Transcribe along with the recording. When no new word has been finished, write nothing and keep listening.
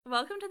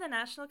Welcome to the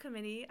National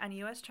Committee on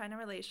U.S.-China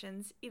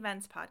Relations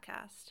Events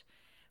Podcast,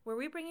 where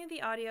we bring you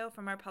the audio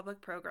from our public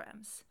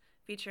programs,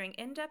 featuring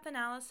in-depth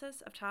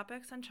analysis of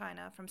topics on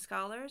China from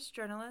scholars,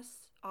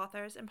 journalists,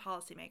 authors, and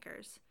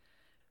policymakers.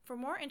 For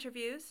more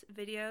interviews,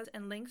 videos,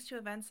 and links to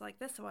events like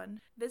this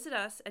one, visit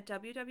us at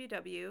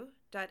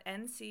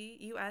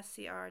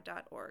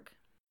www.ncuscr.org.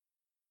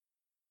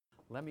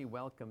 Let me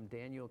welcome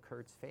Daniel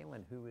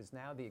Kurtz-Phelan, who is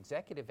now the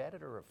executive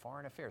editor of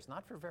Foreign Affairs.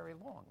 Not for very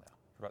long, though.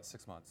 For about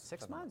 6 months.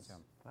 6 months? Yeah.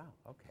 Wow,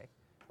 okay.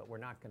 But we're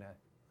not going to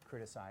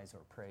criticize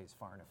or praise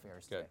foreign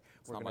affairs Good. today.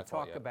 We're going to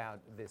talk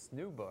about this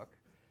new book,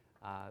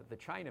 The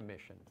China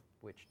Mission,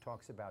 which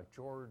talks about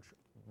George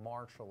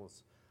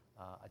Marshall's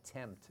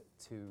attempt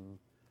to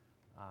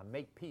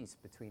make peace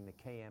between the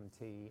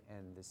KMT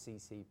and the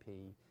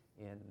CCP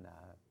in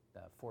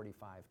the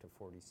 45 to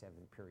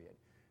 47 period,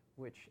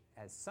 which,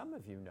 as some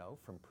of you know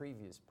from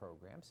previous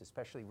programs,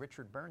 especially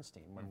Richard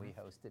Bernstein when we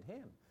hosted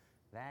him,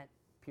 that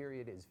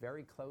period is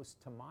very close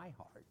to my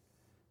heart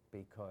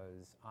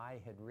because I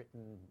had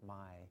written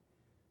my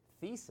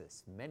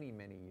thesis many,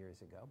 many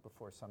years ago,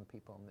 before some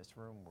people in this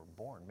room were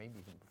born, maybe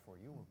even before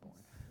you were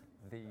born,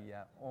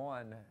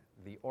 on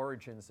the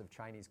origins of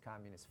Chinese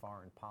Communist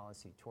foreign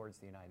policy towards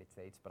the United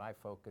States, but I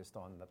focused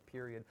on the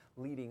period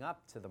leading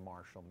up to the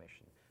Marshall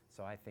Mission.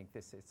 So I think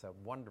this is a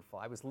wonderful,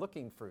 I was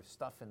looking for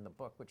stuff in the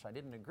book which I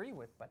didn't agree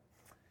with, but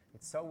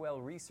it's so well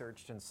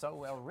researched and so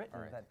well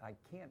written that I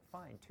can't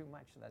find too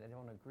much that I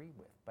don't agree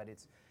with. But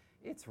it's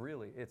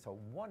a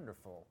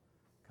wonderful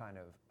kind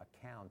of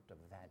account of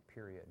that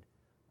period,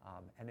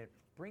 and it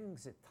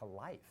brings it to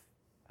life.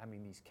 I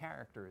mean, these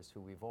characters who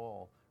we've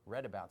all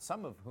read about,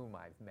 some of whom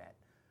I've met,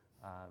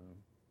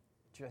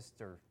 just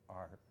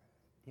are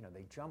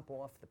they jump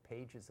off the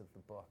pages of the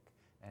book,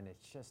 and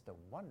it's just a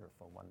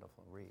wonderful,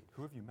 wonderful read.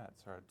 Who have you met?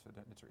 Sorry to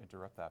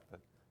interrupt that, but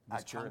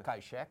Chiang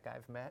Kai-shek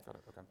I've met. Got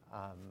it, okay.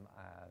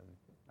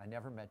 I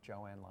never met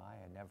Zhou Enlai.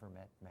 I never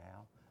met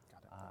Mao.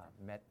 Got it.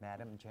 Met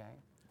Madame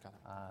Jiang. Got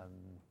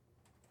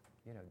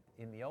it.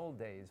 In the old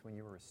days, when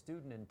you were a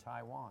student in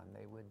Taiwan,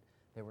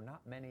 there were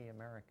not many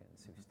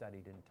Americans who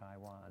studied in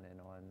Taiwan, and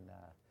on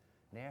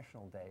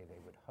National Day, they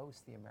would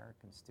host the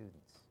American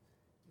students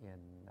in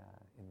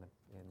the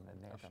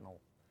National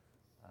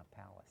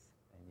Palace,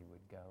 and you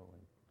would go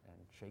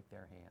and shake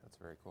their hand. That's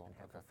very cool. And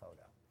have a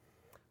photo.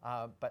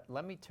 But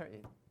let me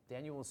turn.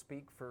 Daniel will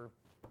speak for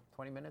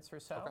 20 minutes or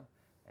so,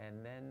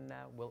 and then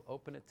we'll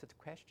open it to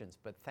questions.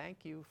 But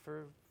thank you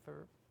for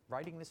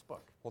writing this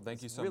book. Well,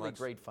 thank you so much. much.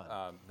 Really great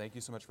fun. Thank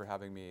you so much for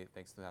having me.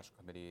 Thanks to the National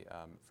Committee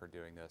for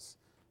doing this.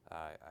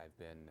 I've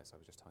been, as I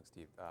was just telling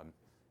Steve,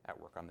 at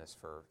work on this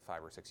for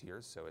 5 or 6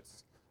 years, so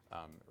it's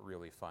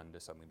really fun to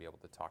suddenly be able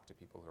to talk to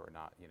people who are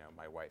not,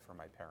 my wife or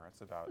my parents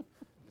about.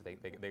 they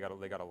got a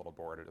little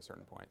bored at a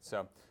certain point.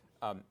 So.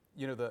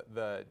 In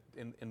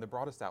the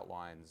broadest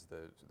outlines,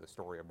 the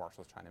story of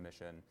Marshall's China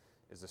Mission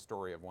is the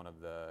story of one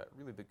of the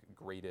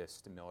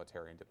greatest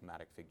military and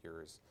diplomatic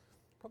figures,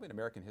 probably in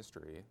American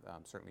history,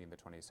 certainly in the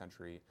 20th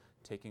century,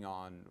 taking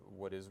on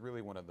what is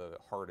really one of the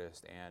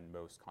hardest and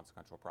most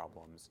consequential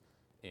problems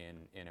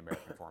in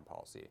American foreign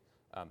policy.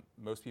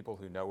 Most people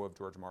who know of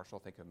George Marshall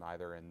think of him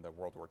either in the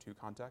World War II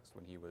context,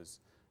 when he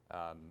was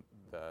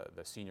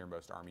the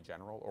senior-most Army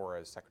general, or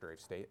as Secretary of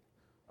State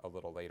a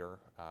little later,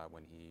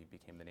 when he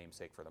became the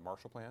namesake for the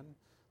Marshall Plan,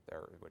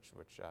 which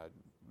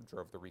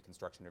drove the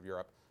reconstruction of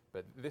Europe.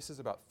 But this is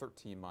about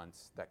 13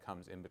 months that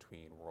comes in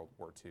between World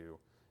War II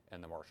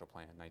and the Marshall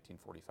Plan,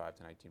 1945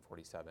 to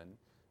 1947,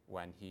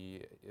 when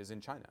he is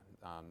in China,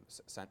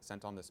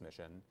 sent on this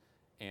mission.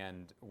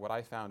 And what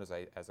I found as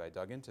I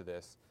dug into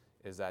this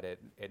is that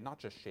it not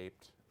just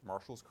shaped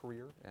Marshall's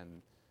career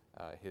and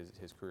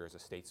his career as a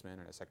statesman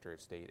and a Secretary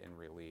of State in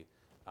really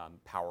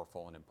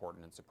powerful and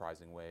important and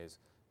surprising ways,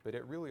 but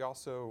it really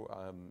also,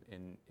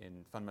 in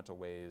fundamental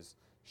ways,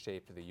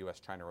 shaped the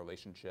U.S.-China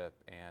relationship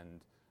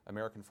and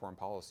American foreign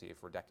policy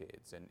for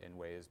decades in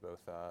ways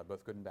both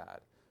good and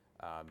bad,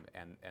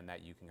 and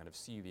that you can kind of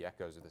see the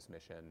echoes of this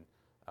mission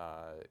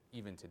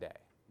even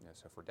today.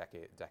 So for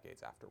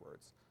decades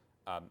afterwards,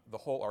 the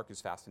whole arc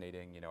is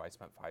fascinating. I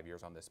spent 5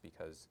 years on this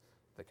because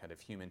the kind of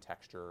human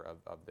texture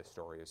of this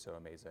story is so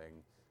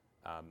amazing.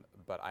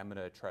 But I'm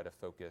going to try to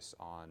focus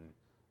on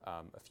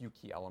a few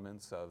key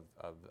elements of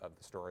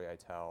the story I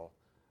tell.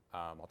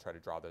 I'll try to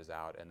draw those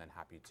out, and then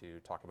happy to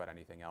talk about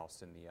anything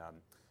else in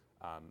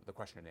the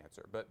question and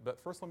answer. But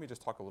first, let me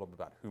just talk a little bit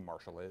about who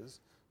Marshall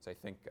is. So I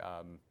think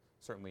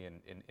certainly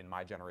in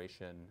my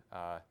generation,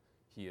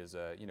 he is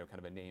kind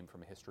of a name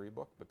from a history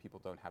book, but people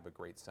don't have a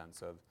great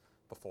sense of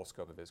the full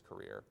scope of his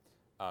career.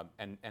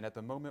 And at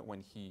the moment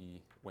when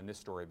this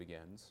story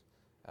begins,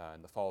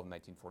 in the fall of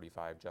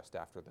 1945, just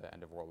after the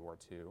end of World War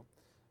II.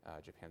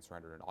 Japan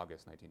surrendered in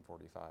August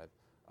 1945.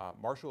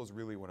 Marshall is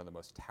really one of the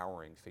most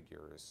towering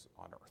figures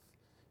on earth.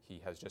 He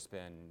has just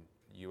been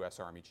U.S.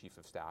 Army Chief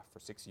of Staff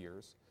for 6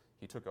 years.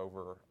 He took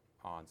over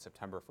on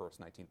September 1st,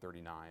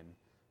 1939,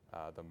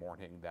 the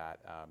morning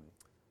that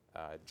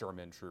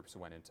German troops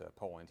went into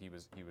Poland. He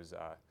was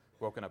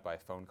woken up by a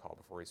phone call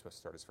before he was supposed to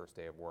start his first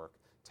day of work,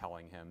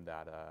 telling him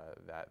that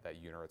that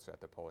units at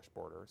the Polish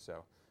border.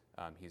 So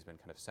he's been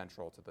kind of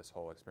central to this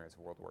whole experience of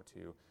World War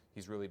II.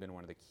 He's really been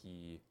one of the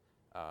key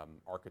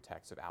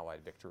architects of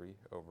Allied victory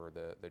over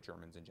the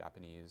Germans and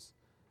Japanese.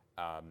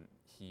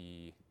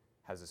 He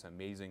has this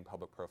amazing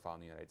public profile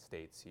in the United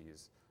States.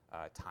 He's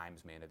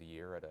Times Man of the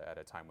Year at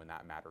a time when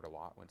that mattered a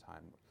lot, when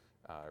Time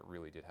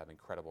really did have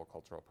incredible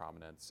cultural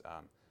prominence.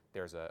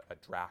 There's a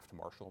draft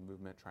Marshall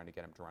movement trying to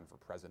get him to run for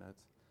president.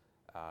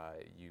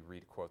 You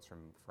read quotes from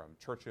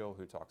Churchill,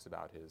 who talks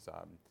about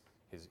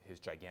his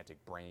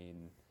gigantic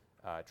brain.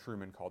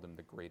 Truman called him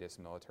the greatest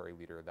military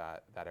leader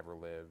that ever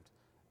lived.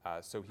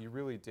 So he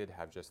really did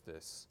have just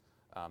this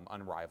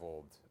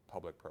unrivaled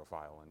public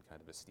profile and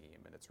kind of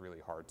esteem, and it's really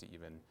hard to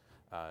even,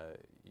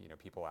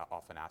 people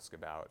often ask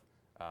about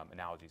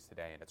analogies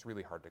today, and it's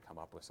really hard to come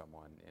up with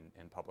someone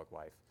in public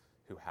life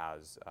who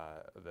has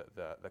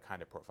the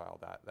kind of profile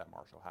that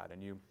Marshall had.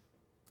 And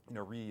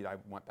I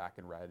went back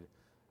and read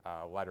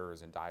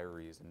letters and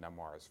diaries and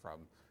memoirs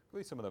from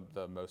really some of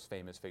the most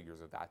famous figures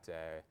of that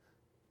day,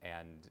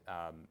 and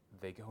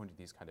they go into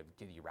these kind of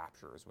giddy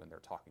raptures when they're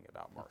talking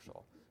about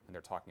Marshall and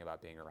they're talking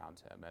about being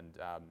around him. And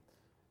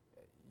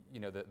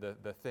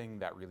the thing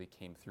that really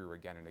came through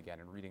again and again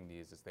in reading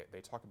these is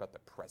they talk about the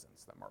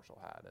presence that Marshall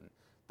had, and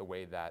the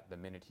way that the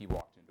minute he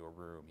walked into a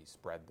room, he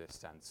spread this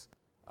sense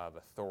of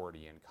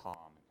authority and calm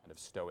and kind of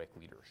stoic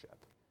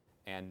leadership.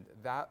 And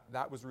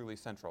that was really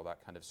central.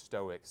 That kind of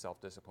stoic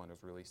self-discipline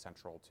was really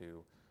central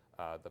to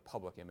the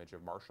public image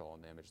of Marshall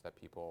and the image that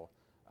people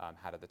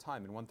had at the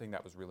time. And one thing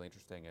that was really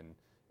interesting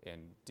in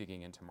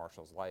digging into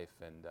Marshall's life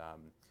and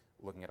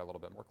looking at it a little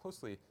bit more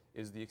closely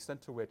is the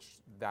extent to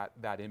which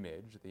that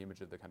image, the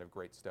image of the kind of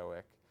great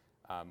stoic,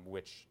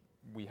 which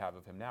we have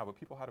of him now, but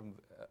people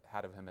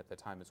had of him at the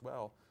time as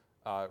well,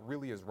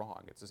 really is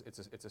wrong.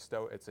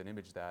 It's an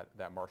image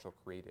that Marshall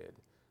created,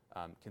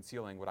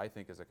 concealing what I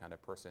think is a kind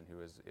of person who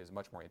is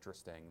much more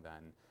interesting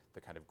than the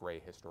kind of gray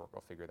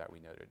historical figure that we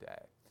know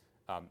today.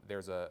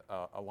 There's a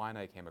line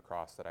I came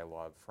across that I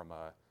love from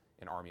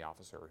an Army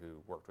officer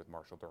who worked with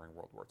Marshall during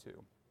World War II.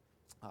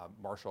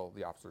 Marshall,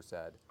 the officer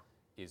said,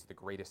 is the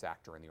greatest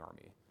actor in the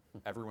Army.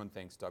 Everyone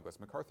thinks Douglas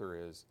MacArthur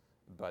is,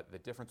 but the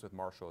difference with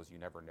Marshall is you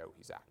never know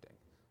he's acting.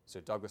 So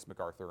Douglas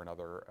MacArthur,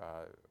 another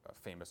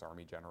famous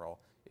Army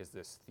general, is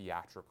this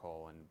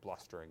theatrical and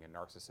blustering and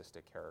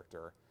narcissistic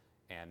character.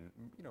 And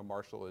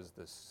Marshall is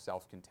this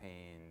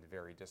self-contained,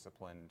 very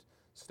disciplined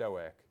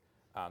stoic.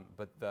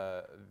 But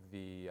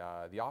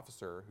the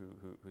officer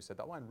who said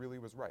that line really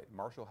was right.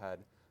 Marshall had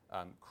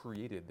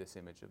created this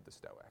image of the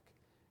stoic.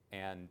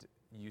 And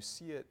you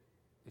see it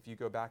if you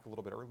go back a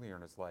little bit earlier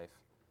in his life.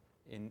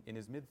 In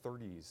his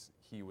mid-30s,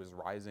 he was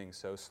rising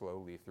so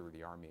slowly through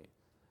the Army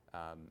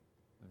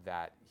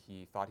that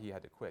he thought he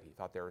had to quit. He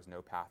thought there was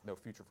no path, no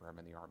future for him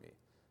in the Army.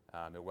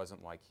 It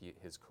wasn't like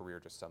his career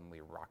just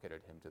suddenly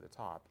rocketed him to the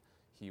top.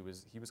 He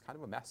was kind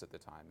of a mess at the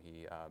time.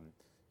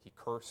 He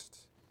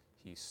cursed,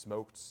 he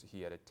smoked,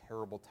 he had a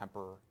terrible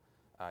temper.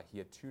 He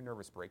had 2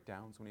 nervous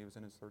breakdowns when he was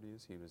in his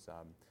 30s. He was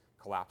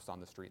collapsed on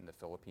the street in the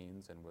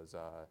Philippines and was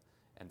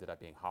ended up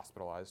being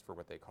hospitalized for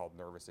what they called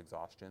nervous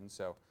exhaustion.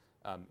 So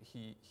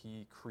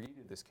he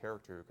created this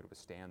character who could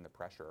withstand the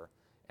pressure,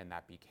 and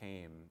that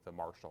became the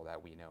Marshall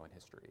that we know in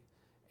history.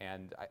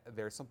 And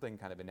there's something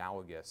kind of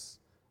analogous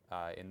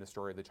in the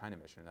story of the China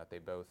mission, that they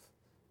both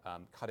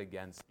cut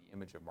against the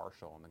image of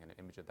Marshall and the kind of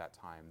image of that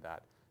time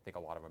that I think a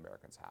lot of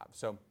Americans have.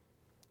 So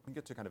we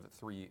get to kind of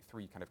three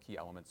kind of key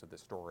elements of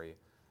this story,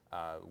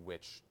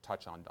 which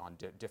touch on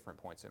different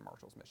points in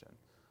Marshall's mission.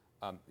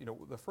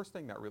 The first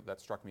thing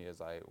that struck me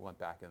as I went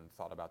back and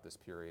thought about this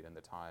period and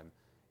the time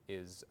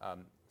is,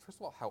 first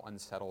of all, how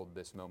unsettled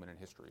this moment in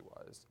history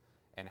was,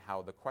 and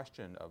how the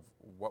question of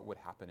what would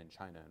happen in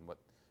China and what,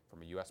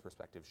 from a U.S.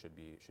 perspective, should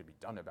be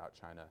done about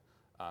China,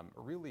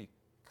 really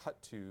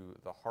cut to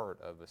the heart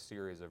of a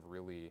series of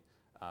really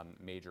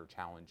major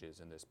challenges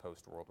in this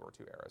post-World War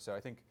II era. So I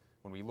think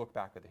when we look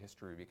back at the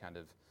history, we kind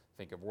of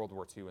think of World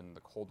War II and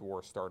the Cold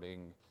War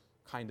starting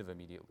kind of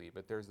immediately,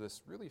 but there's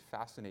this really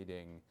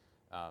fascinating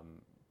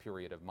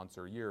period of months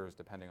or years,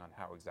 depending on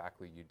how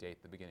exactly you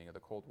date the beginning of the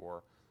Cold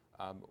War,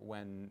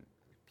 when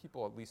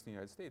people, at least in the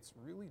United States,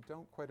 really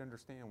don't quite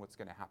understand what's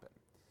going to happen.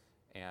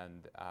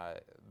 And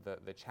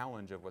the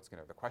challenge of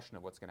the question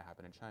of what's going to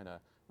happen in China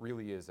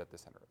really is at the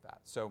center of that.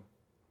 So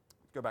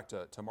go back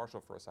to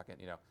Marshall for a second.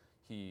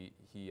 He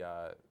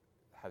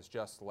has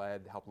just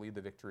helped lead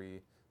the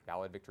victory, the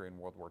Allied victory in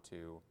World War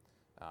II.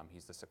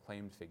 He's this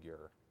acclaimed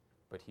figure,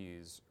 but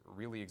he's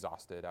really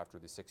exhausted after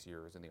the 6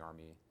 years in the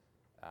Army.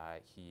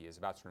 He is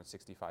about to turn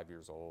 65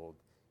 years old.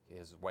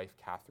 His wife,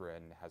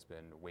 Catherine, has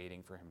been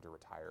waiting for him to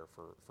retire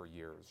for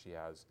years. She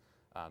has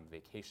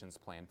vacations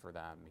planned for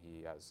them.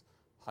 He has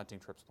hunting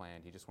trips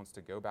planned. He just wants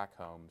to go back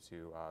home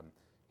to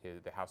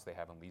the house they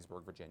have in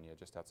Leesburg, Virginia,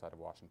 just outside of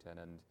Washington,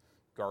 and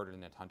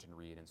garden and hunt and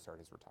read and start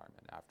his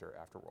retirement after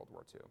World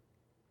War II.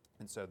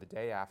 And so the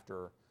day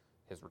after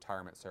his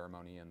retirement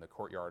ceremony in the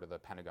courtyard of the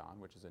Pentagon,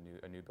 which is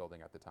a new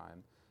building at the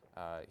time,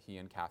 he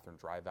and Catherine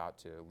drive out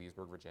to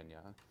Leesburg, Virginia.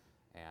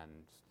 and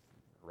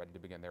ready to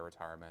begin their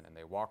retirement. And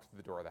they walk through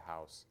the door of the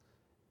house,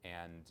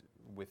 and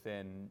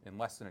in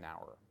less than an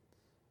hour,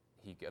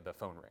 the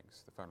phone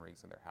rings. The phone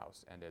rings in their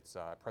house, and it's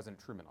President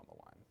Truman on the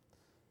line.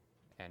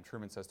 And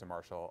Truman says to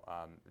Marshall,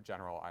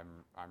 General,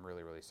 I'm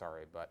really, really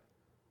sorry, but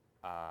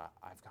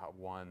I've got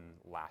one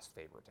last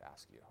favor to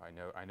ask you.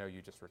 I know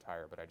you just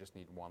retired, but I just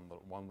need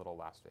one little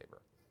last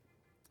favor.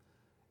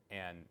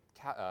 And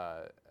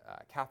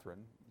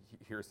Catherine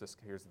hears that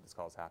this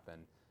call has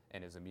happened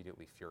and is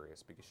immediately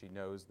furious because she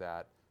knows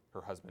that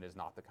her husband is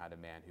not the kind of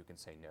man who can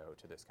say no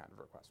to this kind of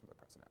request from the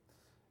president.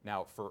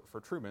 Now, for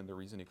Truman, the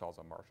reason he calls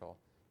on Marshall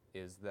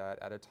is that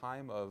at a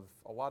time of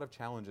a lot of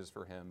challenges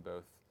for him,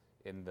 both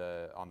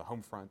on the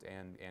home front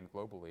and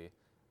globally,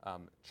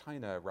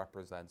 China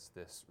represents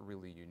this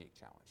really unique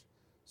challenge.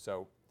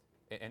 So,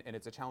 and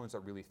it's a challenge that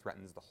really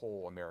threatens the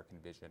whole American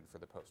vision for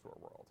the post-war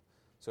world.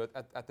 So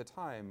at the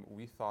time,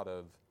 we thought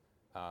of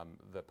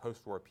the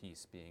post-war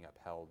peace being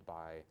upheld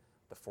by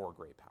the four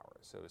great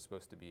powers. So it was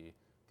supposed to be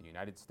the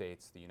United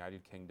States, the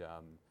United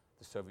Kingdom,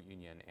 the Soviet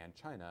Union, and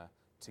China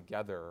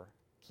together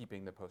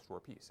keeping the post-war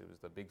peace. It was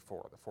the big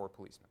four, the four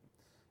policemen.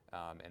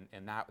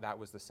 And that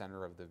was the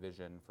center of the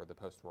vision for the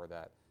post-war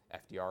that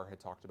FDR had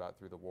talked about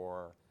through the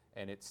war,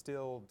 and it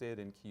still did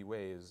in key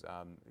ways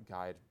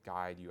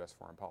guide U.S.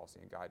 foreign policy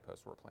and guide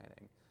post-war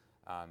planning.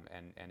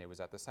 And it was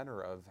at the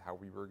center of how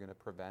we were going to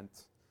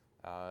prevent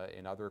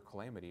another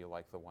calamity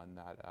like the one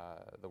that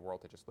the world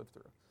had just lived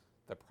through.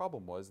 The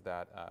problem was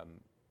that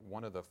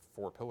one of the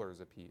four pillars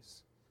of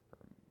peace, or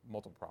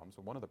multiple problems,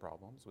 but one of the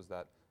problems was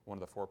that one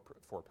of the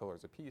four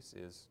pillars of peace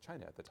is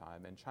China at the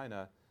time, and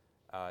China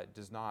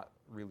does not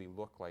really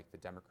look like the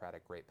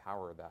democratic great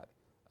power that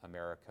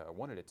America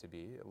wanted it to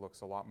be. It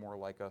looks a lot more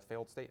like a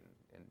failed state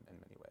in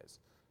many ways.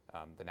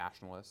 The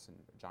nationalists and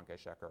Chiang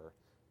Kai-shek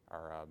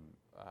are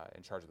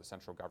in charge of the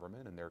central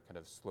government, and they're kind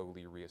of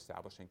slowly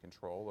reestablishing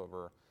control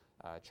over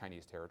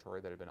Chinese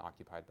territory that had been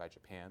occupied by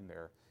Japan.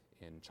 They're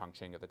in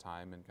Chongqing at the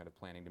time and kind of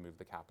planning to move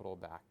the capital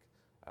back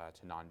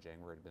to Nanjing,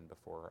 where it had been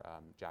before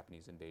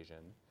Japanese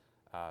invasion.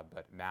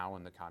 But Mao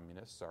and the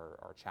communists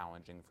are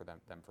challenging for them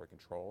for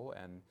control,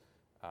 and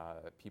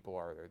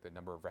the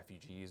number of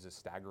refugees is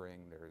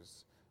staggering.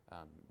 There's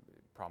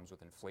problems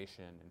with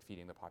inflation and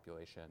feeding the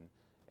population.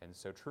 And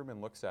so Truman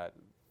looks at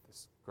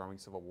this growing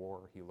civil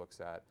war. He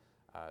looks at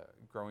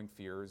growing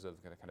fears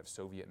of kind of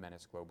Soviet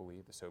menace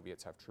globally. The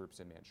Soviets have troops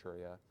in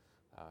Manchuria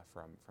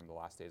from the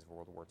last days of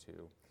World War II.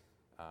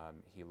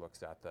 He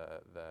looks at the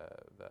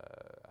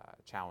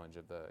challenge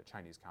of the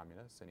Chinese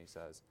communists, and he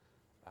says,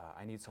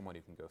 I need someone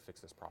who can go fix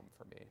this problem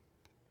for me.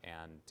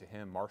 And to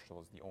him,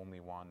 Marshall is the only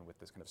one with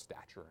this kind of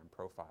stature and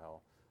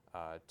profile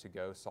to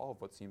go solve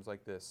what seems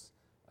like this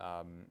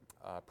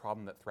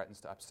problem that threatens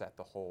to upset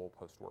the whole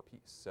post-war peace.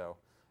 So,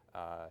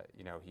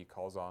 he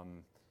calls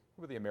on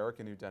the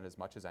American who'd done as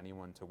much as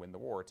anyone to win the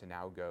war to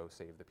now go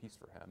save the peace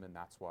for him, and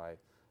that's why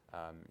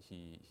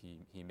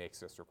he makes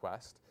this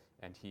request.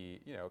 And he,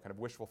 kind of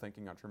wishful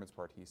thinking on Truman's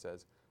part, he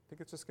says, I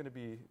think it's just going to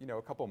be,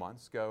 a couple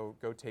months. Go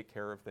take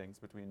care of things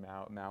between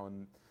Mao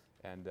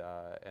and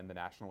the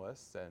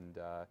nationalists, and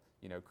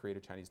create a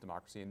Chinese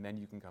democracy, and then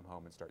you can come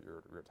home and start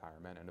your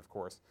retirement. And of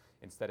course,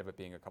 instead of it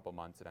being a couple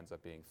months, it ends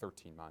up being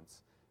 13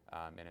 months.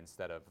 And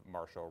instead of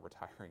Marshall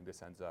retiring,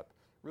 this ends up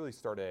really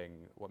starting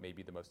what may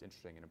be the most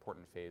interesting and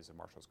important phase of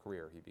Marshall's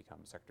career. He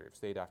becomes Secretary of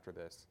State after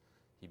this.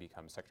 He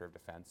becomes Secretary of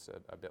Defense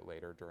a bit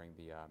later during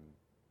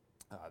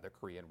the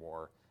Korean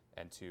War.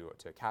 And to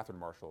Catherine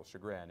Marshall's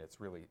chagrin, it's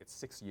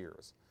 6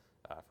 years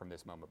from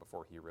this moment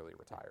before he really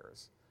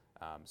retires.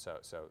 So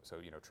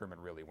Truman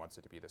really wants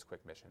it to be this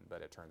quick mission,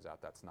 but it turns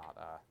out that's not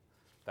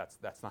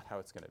how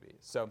it's going to be.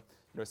 So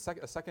a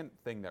second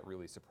thing that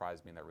really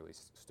surprised me and that really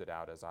stood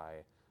out as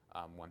I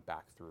went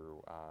back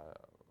through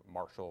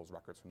Marshall's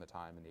records from the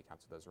time and the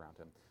accounts of those around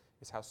him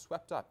is how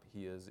swept up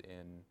he is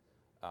in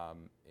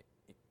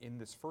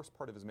this first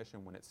part of his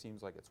mission when it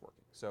seems like it's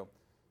working. So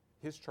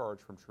his charge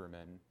from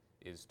Truman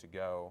is to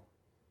go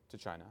to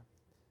China,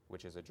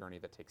 which is a journey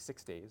that takes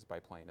 6 days by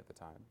plane at the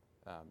time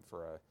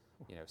for a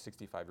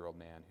 65-year-old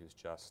man who's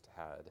just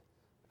had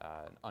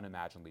an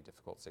unimaginably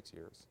difficult 6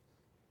 years.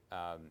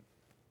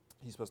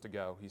 He's supposed to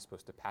go. He's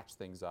supposed to patch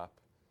things up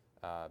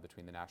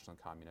between the National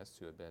and Communists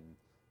who have been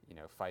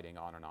fighting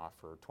on and off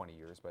for 20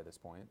 years by this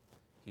point.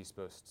 He's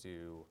supposed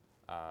to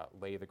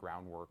lay the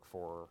groundwork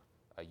for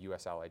a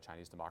U.S. allied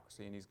Chinese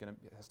democracy, and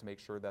has to make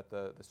sure that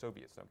the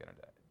Soviets don't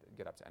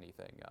get up to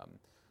anything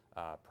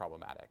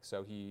problematic.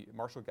 So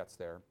Marshall gets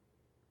there,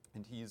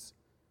 and he's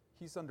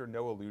under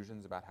no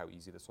illusions about how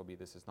easy this will be.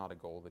 This is not a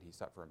goal that he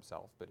set for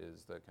himself, but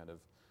is the kind of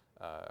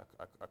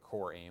a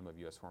core aim of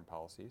U.S. foreign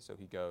policy. So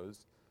he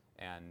goes,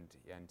 and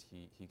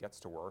he gets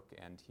to work,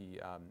 and he,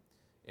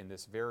 in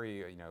this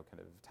very kind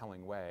of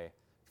telling way,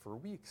 for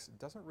weeks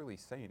doesn't really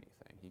say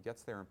anything. He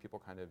gets there, and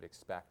people kind of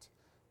expect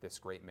this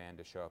great man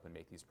to show up and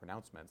make these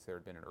pronouncements. There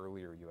had been an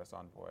earlier U.S.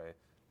 envoy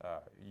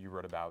you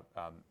wrote about,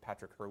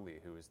 Patrick Hurley,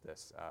 who is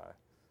this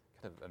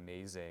kind of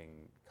amazing,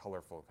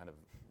 colorful, kind of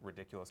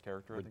ridiculous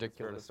character.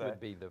 Ridiculous would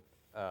be the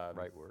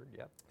Right word,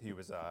 yep. He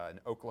was an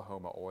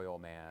Oklahoma oil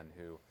man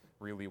who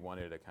really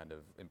wanted a kind of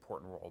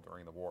important role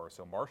during the war.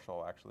 So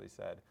Marshall actually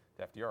said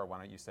to FDR, why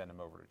don't you send him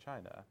over to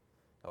China?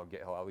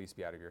 He'll at least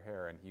be out of your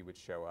hair. And he would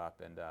show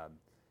up. And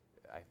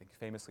I think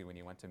famously when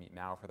he went to meet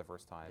Mao for the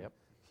first time, Yep.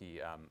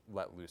 he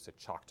let loose a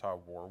Choctaw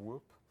war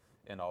whoop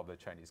in all the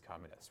Chinese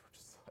communists, which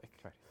is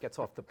like, Gets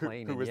off the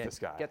plane. who is this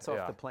guy? Gets off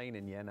Yeah. the plane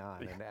in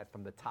Yan'an, and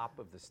from the top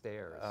of the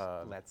stairs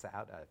lets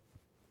out a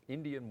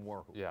Indian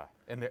war whoop. Yeah,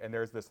 and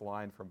there's this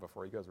line from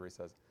before he goes where he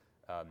says,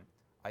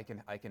 I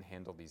can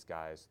handle these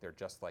guys. They're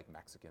just like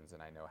Mexicans,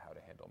 and I know how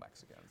to handle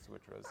Mexicans,"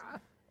 which was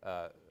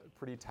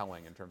pretty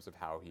telling in terms of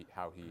how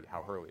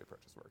Hurley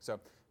approaches work. So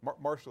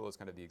Marshall is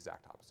kind of the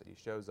exact opposite. He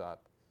shows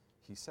up,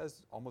 he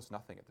says almost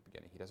nothing at the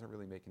beginning. He doesn't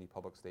really make any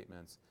public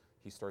statements.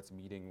 He starts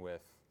meeting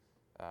with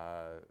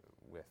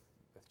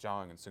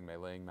Jiang and Sung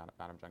Mei-ling,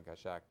 Madame Chiang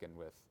Kai-shek, and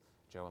with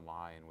Zhou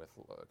Enlai, and with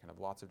kind of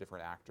lots of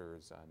different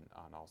actors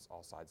on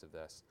all sides of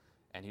this,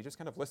 and he just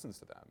kind of listens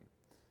to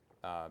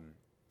them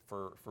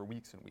for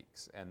weeks and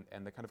weeks.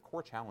 And the kind of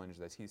core challenge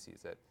as he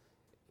sees it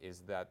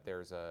is that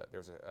there's a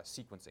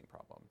sequencing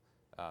problem.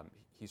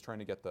 He's trying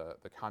to get the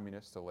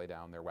communists to lay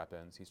down their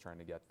weapons. He's trying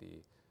to get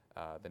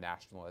the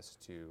nationalists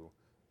to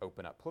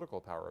open up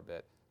political power a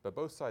bit. But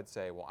both sides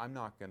say, well, I'm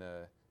not going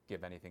to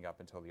give anything up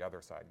until the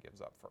other side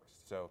gives up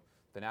first. So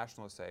the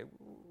nationalists say,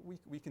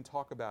 we can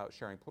talk about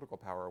sharing political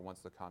power once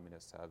the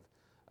communists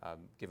have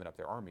given up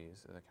their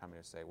armies. And the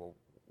communists say, well,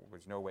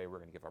 there's no way we're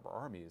going to give up our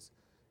armies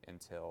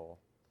until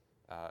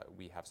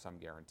we have some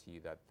guarantee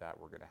that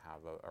we're going to have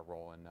a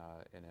role in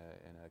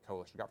a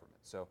coalition government.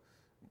 So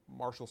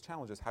Marshall's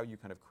challenge is how you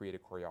kind of create a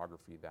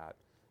choreography that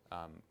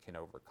can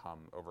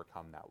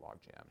overcome that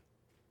logjam.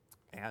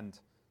 And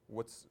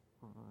what's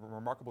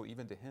remarkable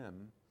even to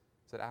him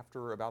is that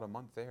after about a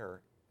month there,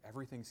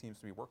 everything seems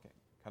to be working,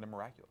 kind of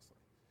miraculously.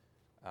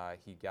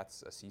 He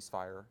gets a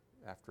ceasefire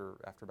after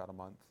about a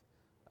month.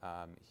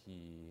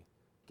 He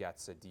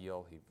gets a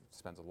deal. He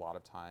spends a lot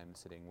of time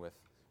sitting with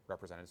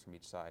representatives from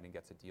each side and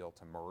gets a deal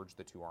to merge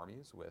the two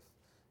armies with,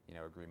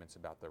 agreements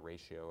about the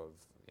ratio of,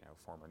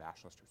 former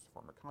nationalist troops to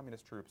former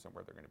communist troops and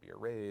where they're going to be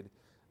arrayed.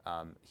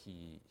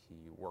 He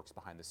works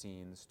behind the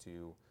scenes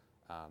to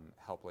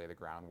help lay the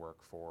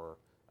groundwork for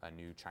a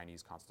new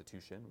Chinese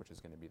constitution, which is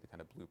going to be the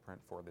kind of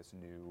blueprint for this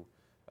new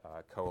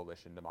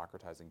coalition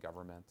democratizing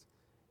government.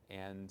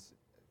 And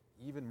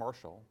even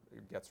Marshall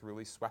gets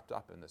really swept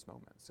up in this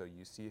moment. So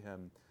you see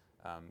him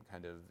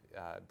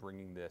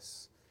bringing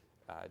this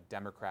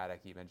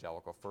democratic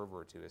evangelical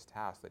fervor to his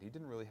task that he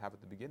didn't really have at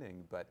the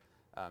beginning. But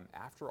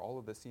after all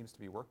of this seems to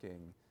be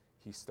working,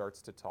 he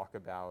starts to talk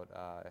about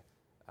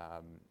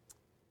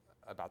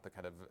the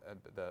kind of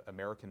the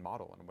American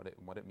model and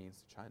what it means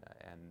to China.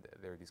 And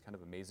there are these kind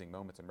of amazing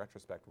moments in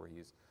retrospect where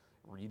he's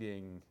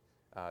reading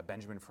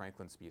Benjamin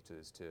Franklin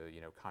speeches to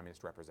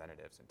communist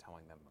representatives and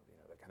telling them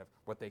the kind of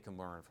what they can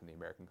learn from the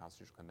American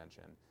Constitutional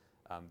Convention.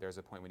 There's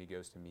a point when he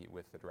goes to meet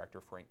with the director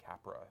Frank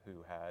Capra,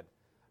 who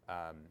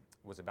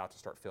was about to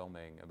start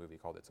filming a movie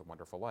called It's a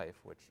Wonderful Life,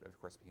 which of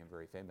course became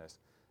very famous.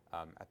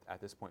 At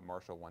this point,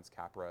 Marshall wants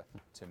Capra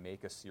to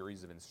make a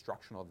series of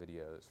instructional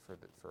videos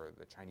for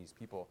the Chinese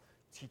people,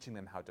 teaching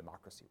them how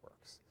democracy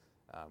works,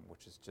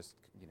 which is just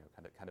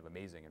kind of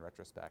amazing in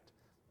retrospect.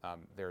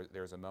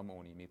 There's a moment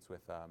when he meets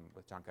with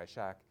Chiang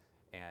Kai-shek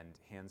and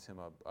hands him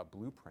a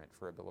blueprint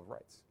for a Bill of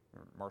Rights.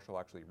 Marshall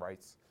actually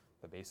writes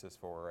the basis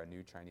for a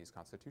new Chinese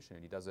constitution,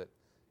 and he does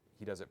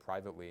it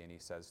privately, and he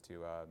says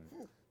to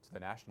the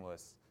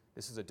nationalists,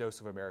 "This is a dose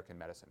of American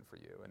medicine for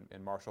you."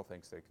 And Marshall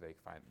thinks they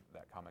find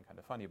that comment kind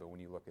of funny, but when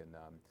you look in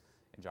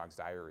Jiang's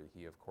diary,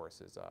 he of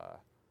course is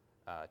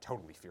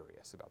totally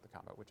furious about the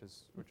comment, which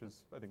is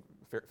I think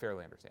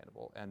fairly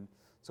understandable. And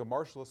so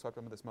Marshall is swept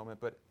up in this moment,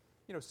 but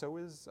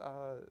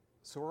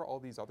so are all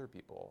these other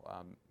people,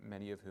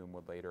 many of whom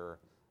would later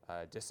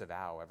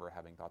disavow ever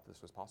having thought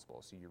this was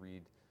possible. So you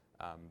read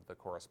the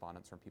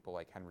correspondence from people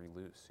like Henry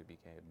Luce, who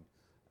became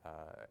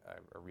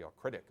a real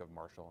critic of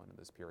Marshall in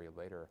this period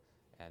later.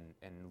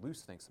 And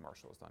Luce thinks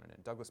Marshall has done it,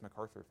 and Douglas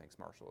MacArthur thinks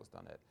Marshall has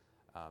done it.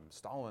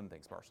 Stalin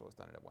thinks Marshall has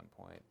done it at one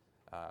point.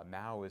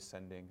 Mao is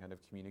sending kind of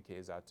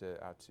communiques out to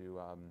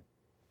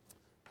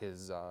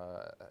his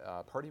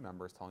party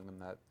members, telling them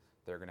that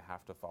they're going to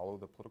have to follow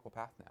the political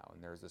path now.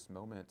 And there's this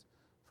moment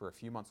for a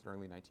few months in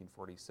early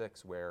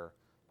 1946 where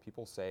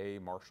people say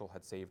Marshall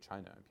had saved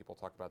China, and people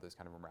talk about this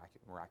kind of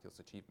miraculous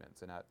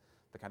achievements. And at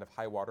the kind of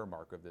high water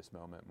mark of this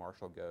moment,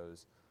 Marshall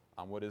goes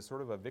on what is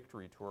sort of a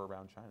victory tour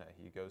around China.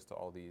 He goes to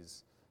all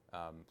these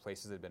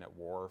places that had been at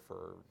war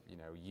for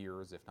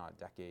years, if not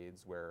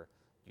decades, where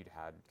you'd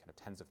had kind of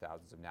tens of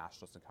thousands of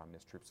nationalist and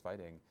communist troops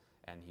fighting,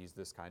 and he's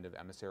this kind of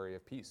emissary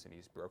of peace, and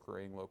he's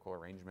brokering local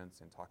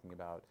arrangements and talking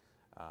about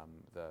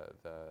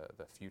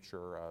the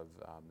future of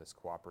this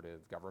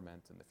cooperative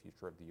government and the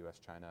future of the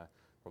U.S.-China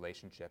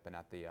relationship. And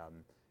at the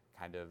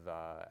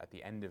at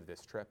the end of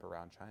this trip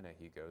around China,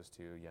 he goes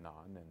to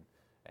Yan'an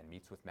and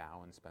meets with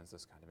Mao and spends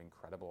this kind of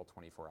incredible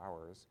 24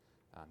 hours.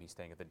 He's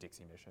staying at the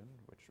Dixie Mission,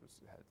 which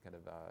had kind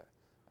of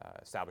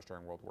established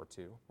during World War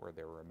II, where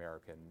there were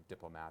American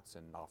diplomats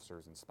and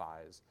officers and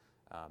spies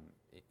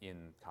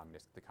in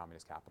the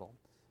communist capital.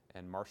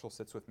 And Marshall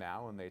sits with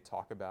Mao, and they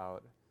talk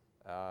about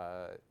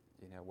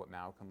what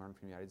Mao can learn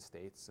from the United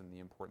States and the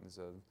importance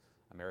of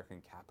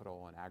American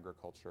capital and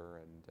agriculture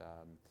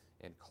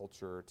and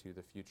culture to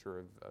the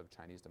future of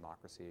Chinese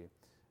democracy.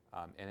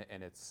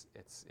 And it's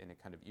in a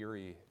kind of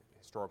eerie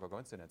historical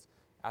coincidence.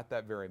 At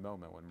that very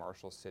moment, when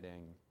Marshall's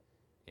sitting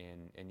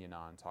in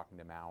Yan'an talking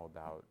to Mao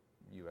about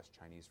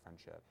U.S.-Chinese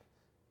friendship,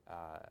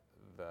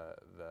 the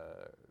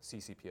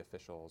CCP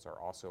officials are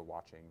also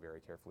watching very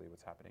carefully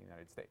what's happening in the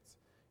United States.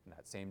 And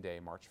that same day,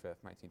 March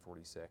 5th,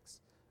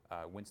 1946,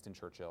 Winston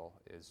Churchill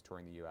is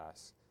touring the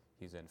U.S.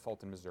 He's in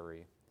Fulton,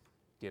 Missouri,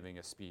 giving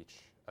a speech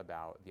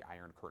about the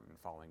Iron Curtain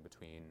falling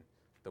between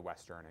the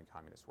Western and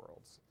communist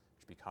worlds,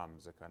 which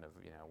becomes a kind of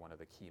one of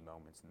the key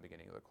moments in the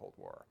beginning of the Cold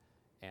War.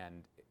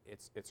 And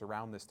it's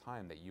around this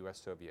time that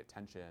U.S.-Soviet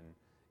tension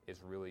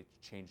is really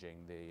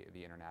changing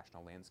the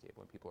international landscape,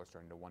 when people are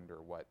starting to wonder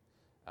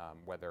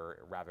whether,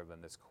 rather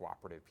than this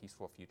cooperative,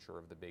 peaceful future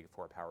of the big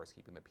four powers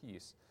keeping the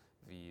peace,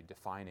 the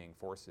defining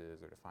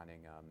forces or defining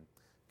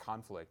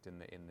conflict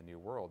in the new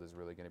world is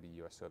really going to be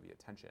U.S.-Soviet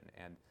tension.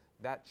 And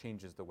that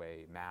changes the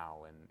way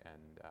Mao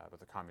and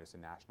the communists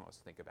and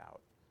nationalists think about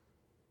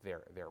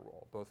their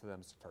role. Both of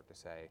them start to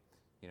say,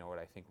 you know what,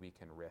 I think we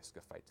can risk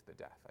a fight to the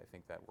death. I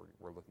think that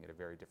we're looking at a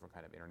very different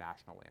kind of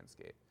international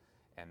landscape,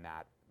 and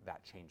that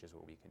changes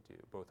what we can do.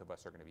 Both of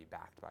us are going to be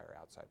backed by our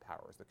outside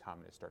powers. The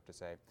communists start to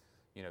say,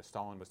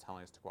 Stalin was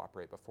telling us to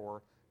cooperate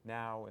before.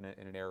 Now, in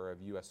an era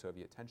of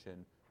U.S.-Soviet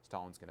tension,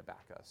 Stalin's going to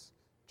back us.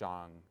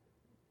 Zhang,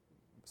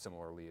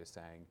 similarly, is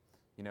saying,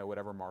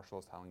 whatever Marshall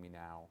is telling me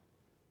now,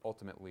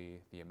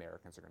 ultimately the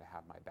Americans are going to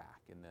have my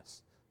back in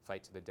this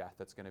fight to the death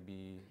that's going to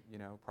be,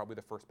 probably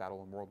the first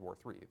battle in World War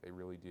III. They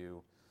really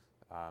do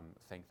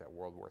think that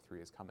World War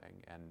III is coming.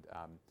 And,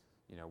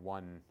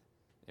 one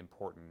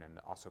important and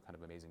also kind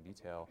of amazing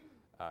detail,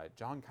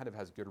 Zhang kind of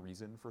has good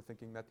reason for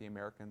thinking that the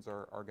Americans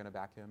are going to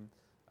back him.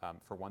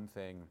 For one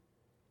thing,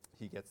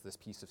 he gets this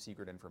piece of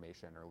secret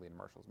information early in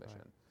Marshall's mission.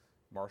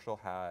 Right. Marshall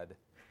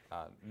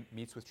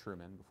meets with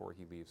Truman before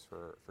he leaves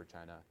for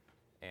China,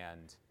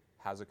 and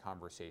has a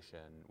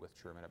conversation with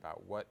Truman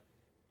about what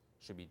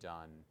should be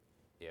done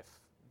if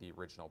the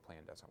original plan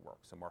doesn't work.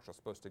 So Marshall's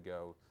supposed to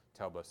go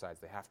tell both sides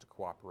they have to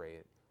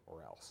cooperate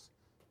or else.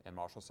 And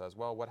Marshall says,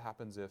 well, what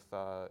happens if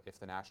the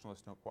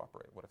nationalists don't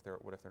cooperate? What if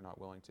they're not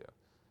willing to?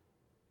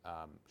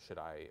 Are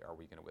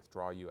we going to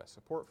withdraw U.S.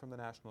 support from the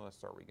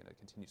nationalists? Are we going to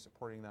continue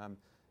supporting them?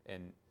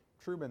 And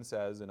Truman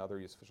says, and other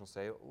U.S. officials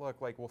say,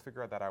 look, we'll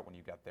figure that out when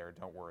you get there.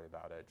 Don't worry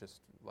about it.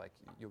 Just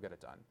you'll get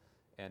it done.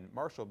 And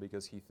Marshall,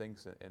 because he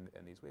thinks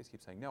in these ways,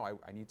 keeps saying, no,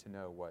 I need to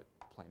know what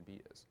Plan B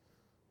is.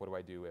 What do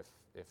I do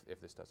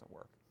if this doesn't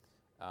work?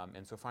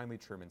 And so finally,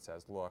 Truman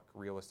says, look,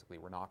 realistically,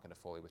 we're not going to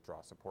fully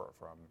withdraw support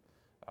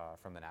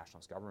from the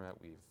nationalist government.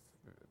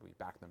 We've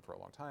backed them for a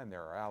long time.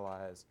 They're our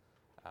allies.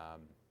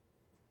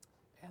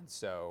 And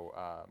so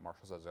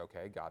Marshall says,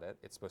 okay, got it.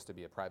 It's supposed to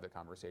be a private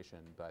conversation,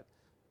 but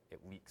it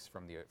leaks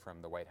from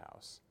the White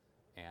House.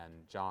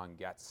 And Zhang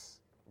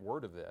gets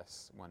word of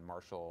this when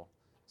Marshall's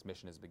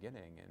mission is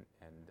beginning.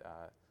 And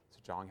so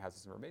Zhang has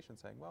this information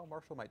saying, well,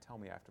 Marshall might tell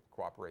me I have to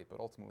cooperate,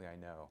 but ultimately I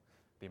know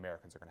the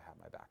Americans are going to have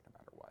my back no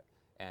matter what.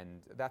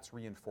 And that's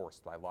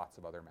reinforced by lots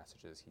of other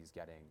messages he's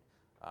getting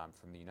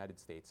from the United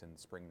States in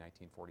spring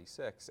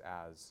 1946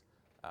 as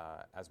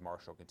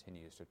Marshall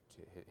continues to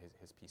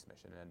his peace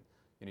mission.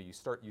 And you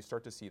start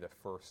to see the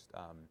first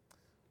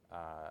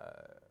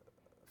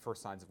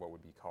signs of what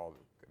would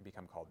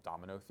become called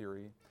domino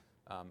theory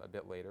a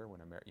bit later,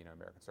 when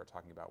Americans start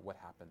talking about what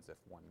happens if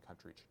one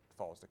country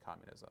falls to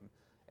communism.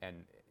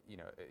 And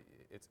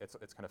it's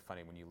kind of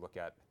funny when you look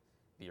at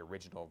the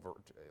original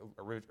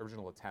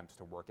attempts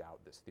to work out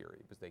this theory,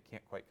 because they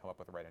can't quite come up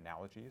with the right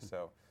analogy.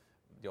 So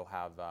you'll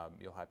have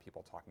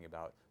people talking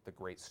about the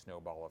great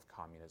snowball of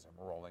communism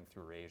rolling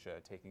through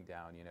Asia, taking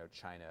down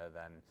China,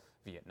 then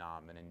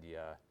Vietnam and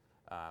India,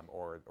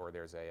 or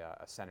there's a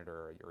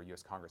senator or a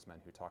U.S. congressman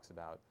who talks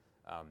about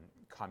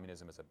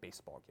communism as a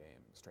baseball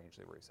game,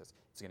 strangely, where he says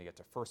it's going to get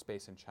to first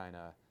base in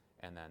China,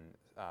 and then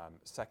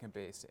second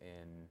base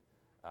in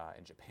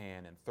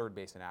Japan, and third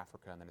base in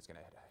Africa, and then it's going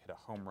to hit a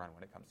home run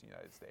when it comes to the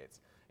United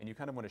States. And you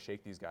kind of want to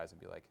shake these guys and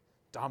be like,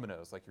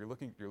 dominoes, you're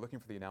looking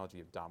for the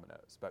analogy of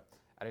dominoes. But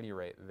at any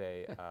rate,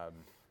 they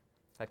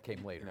that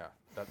came later.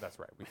 No, that's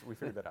right. We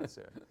figured that out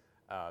soon.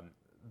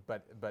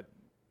 But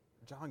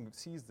Zhang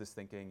sees this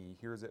thinking. He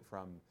hears it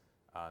from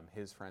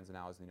his friends and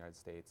allies in the United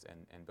States,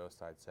 and both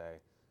sides say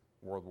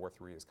World War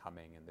III is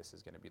coming, and this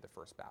is going to be the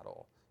first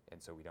battle,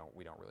 and so we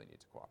don't really need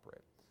to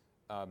cooperate.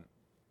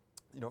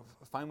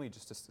 Finally,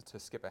 just to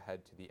skip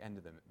ahead to the end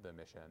of the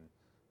mission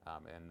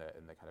and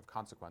the kind of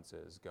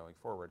consequences going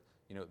forward,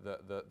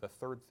 the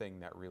third thing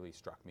that really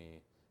struck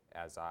me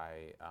as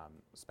I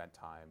spent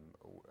time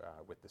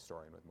with the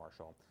story and with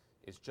Marshall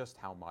is just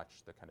how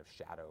much the kind of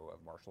shadow of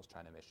Marshall's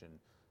China mission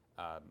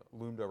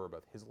loomed over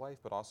both his life,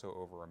 but also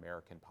over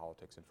American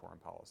politics and foreign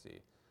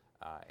policy.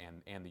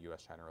 and the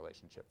U.S.-China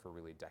relationship for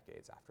really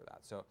decades after that.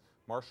 So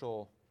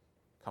Marshall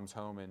comes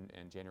home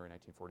in January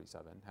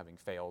 1947, having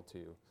failed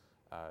to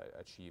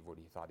achieve what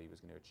he thought he was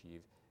going to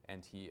achieve,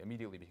 and he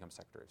immediately becomes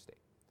Secretary of State.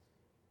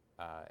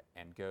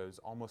 And goes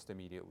almost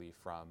immediately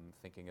from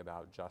thinking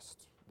about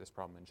just this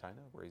problem in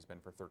China, where he's been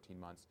for 13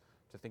 months,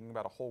 to thinking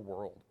about a whole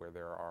world where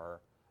there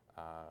are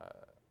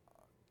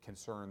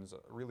concerns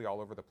really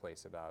all over the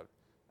place about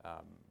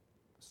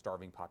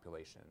starving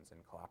populations and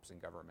collapsing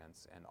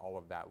governments, and all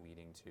of that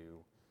leading to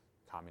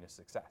communist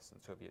success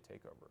and Soviet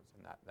takeovers.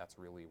 And that's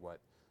really what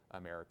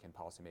American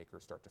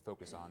policymakers start to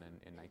focus on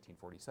in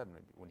 1947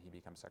 when he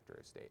becomes Secretary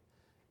of State.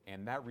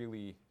 And that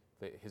really,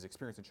 his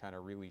experience in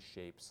China really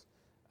shapes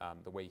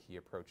the way he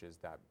approaches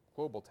that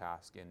global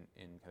task in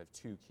kind of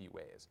two key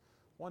ways.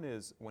 One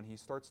is when he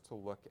starts to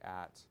look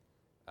at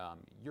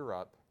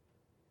Europe,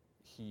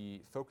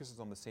 he focuses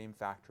on the same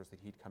factors that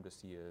he'd come to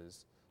see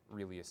as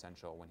really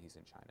essential when he's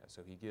in China.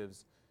 So he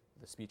gives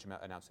the speech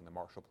announcing the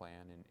Marshall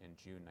Plan in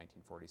June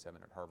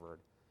 1947 at Harvard,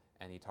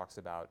 and he talks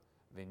about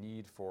the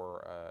need for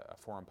a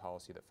foreign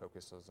policy that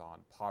focuses on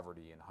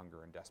poverty and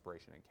hunger and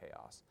desperation and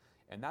chaos.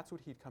 And that's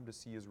what he'd come to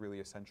see as really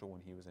essential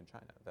when he was in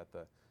China, that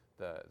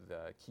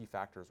the key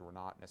factors were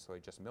not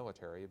necessarily just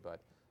military,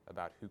 but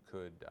about who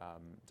could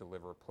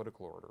deliver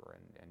political order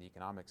and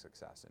economic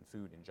success and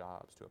food and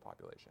jobs to a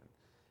population.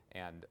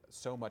 And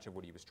so much of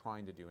what he was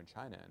trying to do in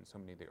China, and so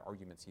many of the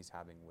arguments he's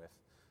having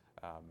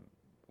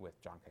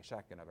with Chiang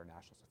Kai-shek and other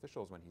nationalist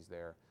officials when he's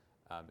there,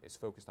 is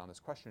focused on this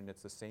question. And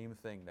it's the same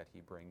thing that he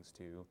brings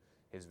to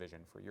his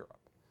vision for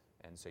Europe.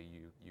 And so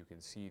you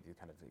can see the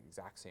kind of the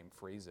exact same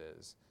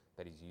phrases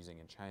that he's using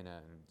in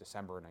China in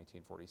December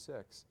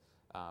 1946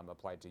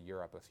 applied to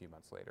Europe a few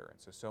months later.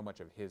 And so much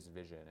of his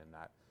vision and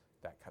that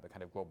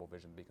kind of global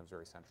vision becomes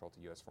very central to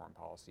U.S. foreign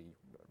policy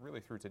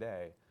really through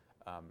today,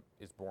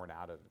 is born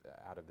out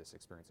of this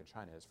experience in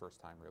China, his first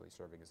time really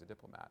serving as a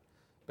diplomat.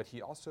 But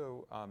he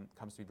also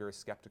comes to be very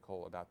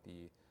skeptical about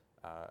the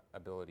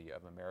ability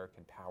of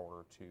American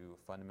power to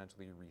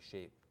fundamentally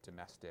reshape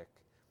domestic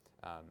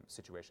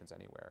situations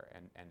anywhere,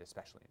 and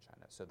especially in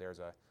China. So there's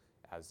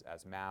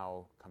as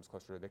Mao comes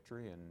closer to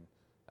victory in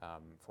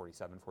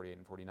 47, 48,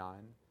 and 49,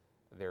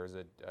 there's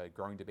a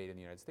growing debate in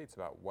the United States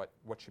about what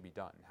should be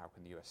done. How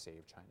can the U.S.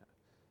 save China?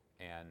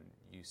 And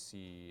you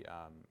see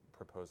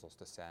proposals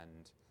to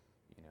send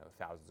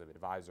thousands of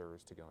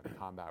advisors to go into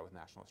combat with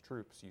nationalist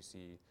troops. You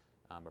see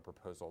a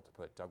proposal to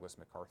put Douglas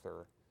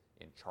MacArthur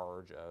in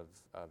charge of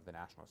the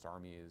nationalist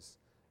armies.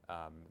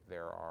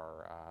 There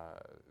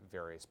are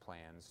various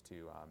plans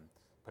to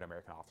put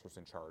American officers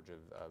in charge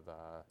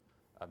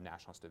of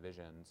nationalist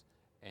divisions.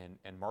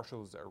 And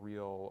Marshall's a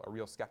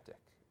real skeptic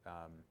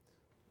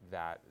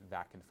that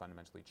can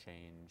fundamentally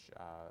change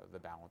the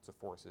balance of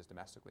forces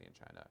domestically in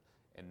China.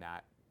 And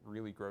that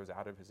really grows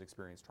out of his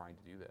experience trying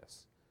to do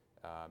this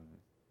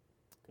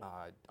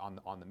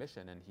on the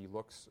mission. And he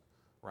looks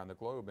around the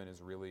globe and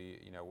is really,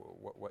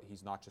 what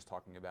he's not just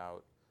talking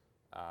about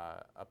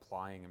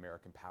applying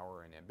American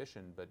power and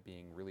ambition, but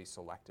being really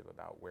selective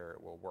about where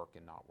it will work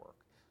and not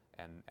work.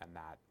 And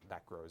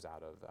that grows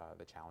out of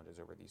the challenges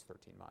over these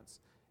 13 months.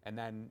 And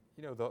then,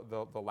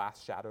 the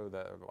last shadow,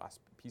 the last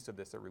piece of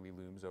this that really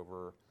looms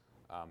over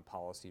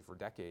policy for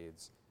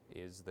decades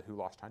is the who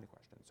lost China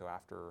question. So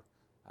after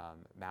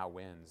Mao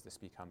wins, this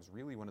becomes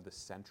really one of the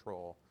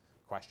central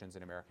questions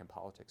in American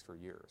politics for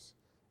years.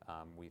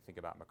 We think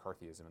about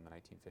McCarthyism in the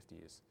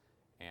 1950s,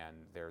 and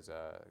there's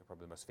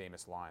probably the most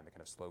famous line, the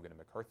kind of slogan of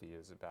McCarthy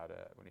is about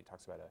when he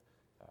talks about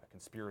a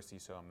conspiracy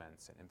so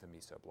immense and infamy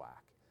so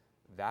black.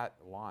 That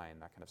line,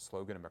 that kind of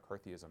slogan of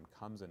McCarthyism,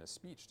 comes in a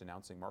speech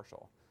denouncing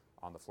Marshall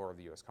on the floor of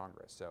the U.S.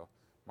 Congress. So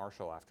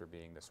Marshall, after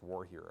being this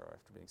war hero,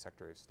 after being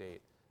Secretary of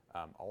State,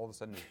 all of a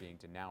sudden is being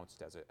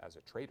denounced as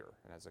a traitor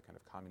and as a kind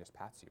of communist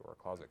patsy or a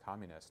closet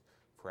communist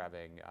for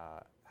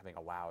having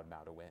allowed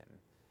Mao to win.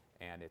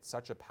 And it's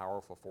such a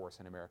powerful force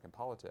in American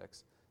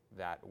politics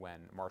that when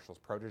Marshall's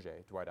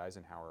protege, Dwight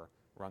Eisenhower,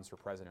 runs for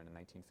president in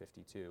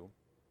 1952,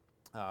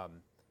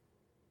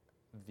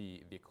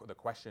 the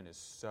question is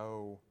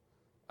so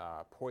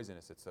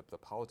poisonous, the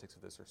politics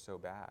of this are so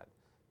bad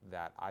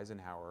that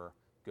Eisenhower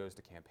goes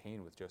to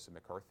campaign with Joseph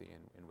McCarthy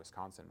in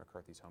Wisconsin,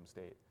 McCarthy's home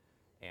state.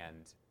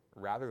 And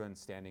rather than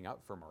standing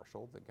up for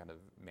Marshall, the kind of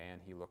man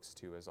he looks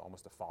to as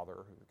almost a father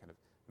who kind of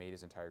made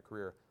his entire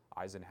career,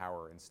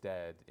 Eisenhower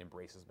instead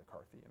embraces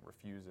McCarthy and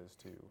refuses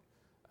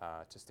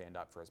to stand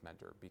up for his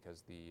mentor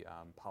because the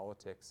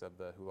politics of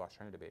the who lost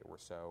China debate were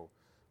so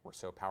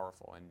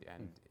powerful.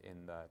 And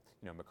in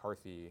the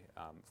McCarthy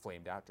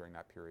flamed out during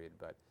that period,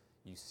 but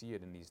you see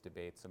it in these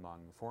debates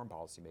among foreign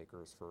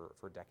policymakers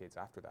for decades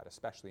after that,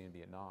 especially in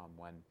Vietnam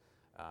when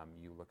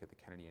you look at the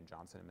Kennedy and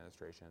Johnson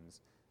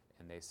administrations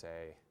and they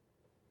say,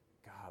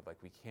 God, like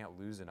we can't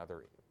lose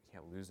another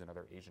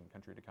Asian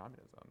country to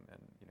communism.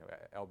 And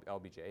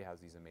LBJ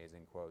has these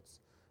amazing quotes,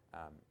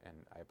 and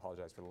I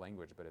apologize for the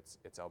language, but it's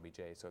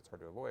LBJ, so it's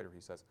hard to avoid. Where he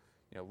says,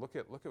 look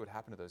at what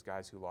happened to those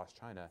guys who lost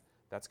China.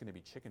 That's going to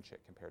be chicken shit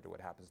compared to what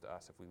happens to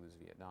us if we lose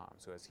Vietnam.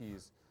 So as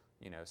he's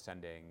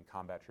sending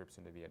combat troops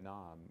into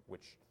Vietnam,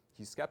 which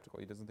he's skeptical.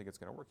 He doesn't think it's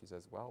going to work. He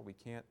says, well, we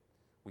can't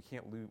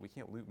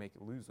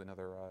lose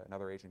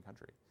another Asian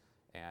country.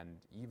 And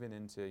even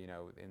into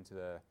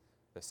the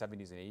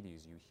 70s and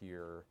 80s, you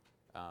hear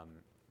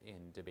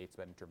in debates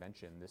about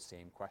intervention this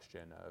same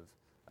question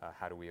of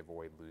how do we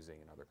avoid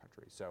losing another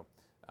country. So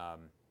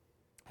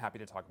happy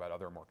to talk about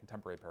other more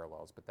contemporary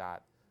parallels, but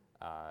that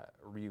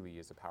really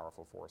is a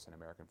powerful force in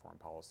American foreign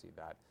policy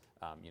that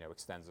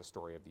extends the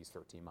story of these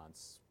 13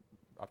 months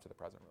up to the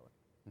present, really.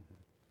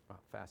 Wow,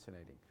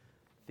 fascinating.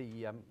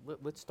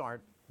 Let's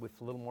start with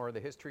a little more of the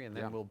history, and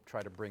then we'll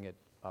try to bring it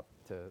up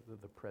to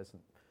the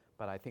present.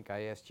 But I think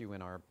I asked you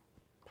in our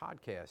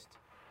podcast,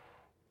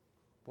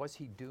 was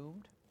he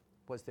doomed?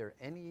 Was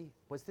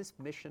this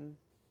mission,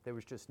 there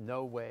was just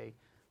no way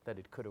that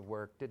it could have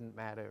worked? Didn't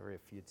matter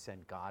if you'd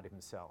sent God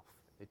himself.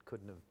 It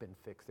couldn't have been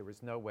fixed. There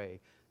was no way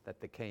that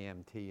the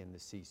KMT and the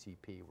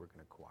CCP were going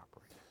to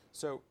cooperate.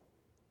 So,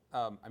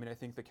 I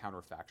think the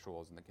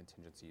counterfactuals and the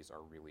contingencies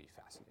are really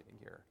fascinating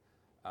here.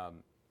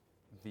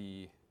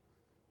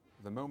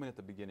 The moment at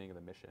the beginning of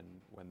the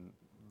mission when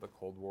the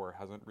Cold War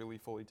hasn't really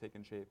fully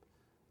taken shape,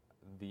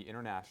 the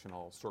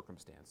international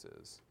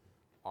circumstances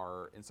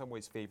are in some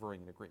ways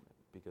favoring an agreement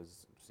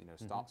because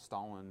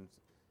Stalin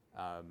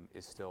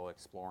is still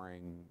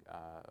exploring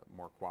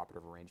more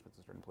cooperative arrangements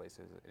in certain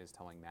places and is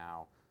telling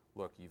Mao,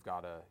 look, you've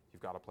got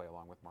to play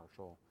along with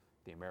Marshall.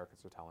 The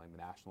Americans are telling the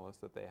nationalists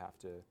that they have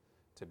to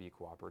be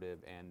cooperative,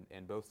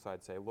 and both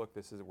sides say, look,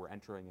 we're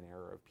entering an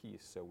era of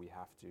peace, so we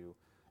have to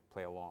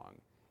play along.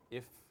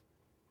 If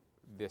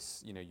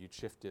this, you'd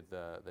shifted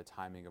the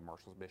timing of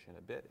Marshall's mission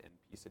a bit and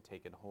peace had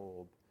taken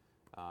hold,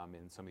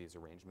 and some of these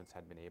arrangements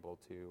had been able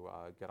to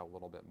get a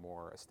little bit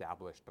more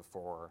established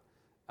before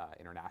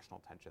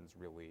international tensions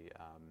really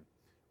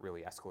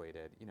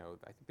escalated.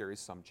 I think there is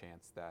some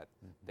chance that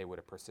they would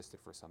have persisted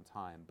for some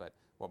time. But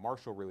what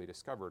Marshall really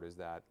discovered is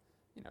that,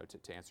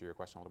 to answer your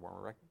question a little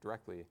more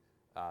directly,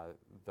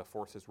 the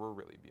forces were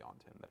really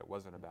beyond him. That it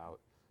wasn't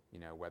about,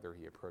 whether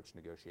he approached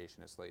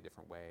negotiation a slightly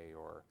different way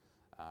or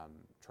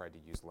tried to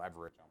use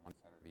leverage on one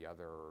side or the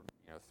other,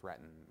 or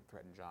threaten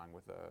Zhang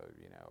with a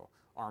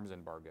arms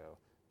embargo.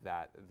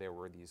 That there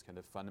were these kind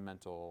of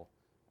fundamental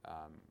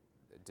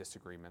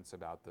disagreements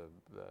about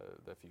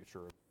the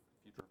future of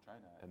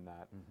China, and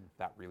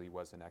that really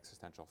was an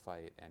existential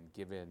fight. And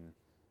given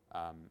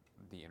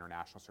the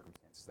international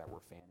circumstances that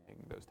were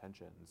fanning those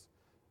tensions,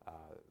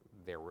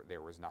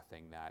 there was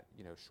nothing that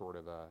short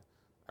of a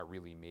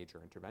really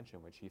major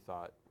intervention, which he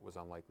thought was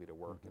unlikely to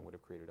work and would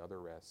have created other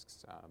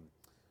risks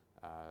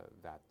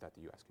that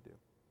the U.S. could do.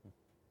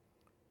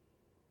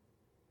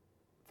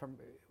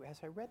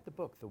 As I read the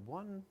book,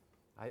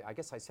 I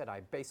guess I said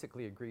I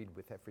basically agreed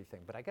with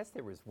everything, but I guess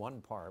there was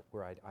one part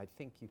where I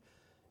think you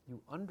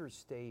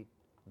understate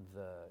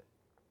the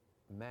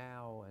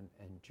Mao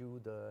and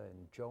Judah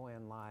and Zhou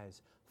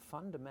Enlai's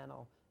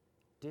fundamental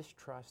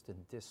distrust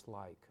and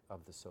dislike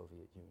of the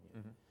Soviet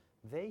Union.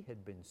 They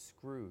had been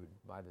screwed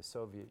by the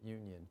Soviet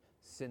Union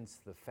since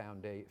the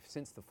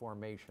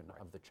formation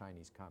of the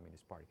Chinese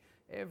Communist Party.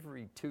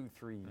 Every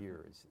 2-3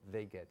 years,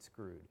 they get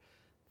screwed.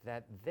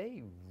 That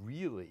they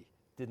really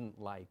didn't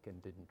like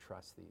and didn't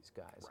trust these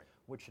guys,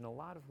 which in a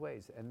lot of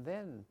ways, and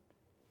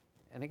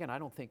again, I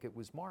don't think it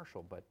was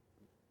Marshall, but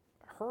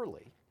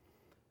Hurley,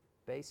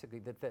 basically,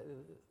 that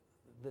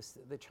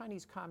the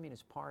Chinese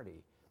Communist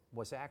Party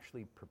was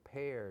actually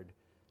prepared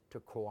to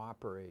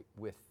cooperate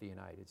with the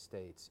United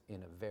States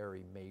in a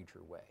very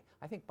major way.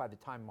 I think by the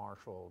time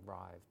Marshall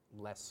arrived,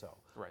 less so.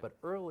 But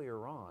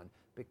earlier on,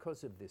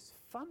 because of this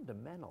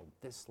fundamental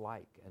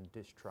dislike and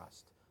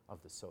distrust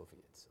of the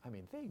Soviets. I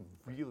mean, they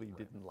really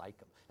didn't like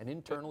them. And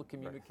internal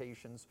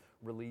communications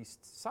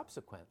released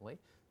subsequently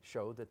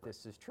show that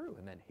this is true.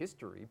 And then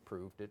history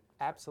proved it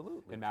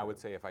absolutely And Mao would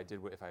say, if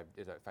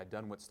I'd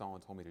done what Stalin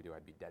told me to do,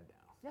 I'd be dead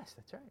now. Yes,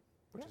 that's right.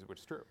 Which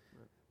is true.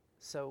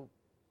 So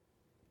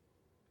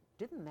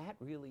didn't that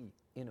really,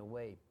 in a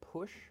way,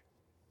 push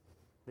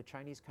the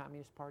Chinese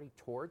Communist Party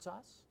towards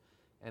us?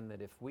 And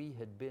that if we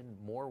had been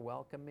more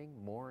welcoming,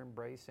 more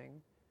embracing,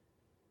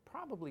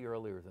 probably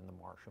earlier than the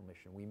Marshall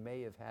Mission, we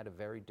may have had a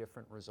very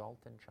different result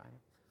in China?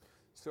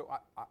 So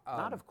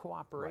not of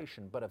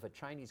cooperation, but of a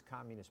Chinese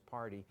Communist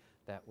Party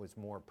that was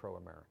more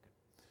pro-American.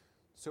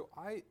 So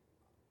I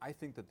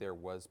think that there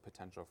was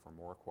potential for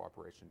more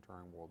cooperation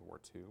during World War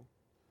II.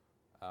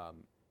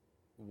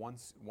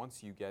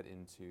 Once you get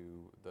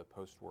into the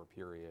post-war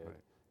period,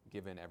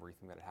 given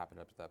everything that had happened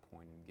up to that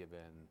point, and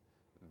given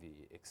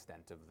the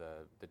extent of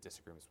the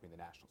disagreements between the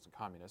nationalists and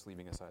communists,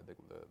 leaving aside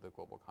the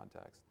global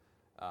context,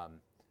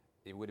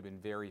 it would have been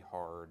very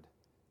hard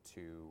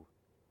to,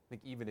 I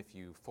think, even if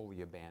you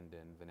fully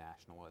abandoned the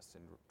nationalists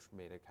and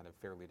made a kind of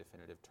fairly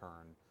definitive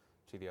turn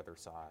to the other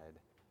side,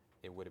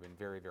 it would have been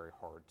very, very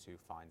hard to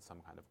find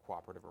some kind of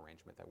cooperative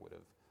arrangement that would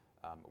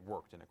have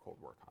worked in a Cold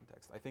War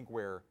context. I think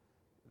where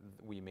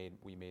we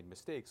made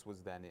mistakes was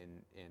then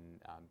in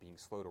being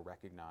slow to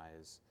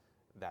recognize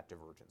that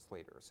divergence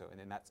later. So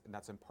and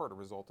that's in part a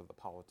result of the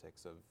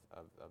politics of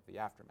the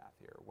aftermath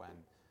here,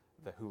 when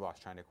the who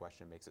lost China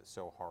question makes it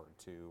so hard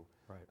to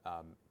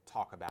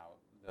talk about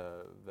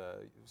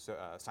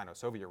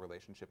Sino-Soviet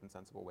relationship in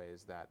sensible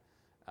ways that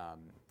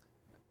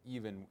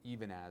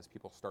even as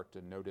people start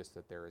to notice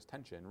that there is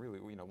tension, really,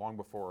 long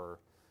before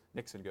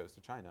Nixon goes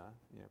to China,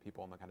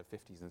 people in the kind of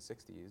 50s and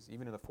 60s,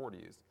 even in the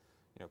 40s,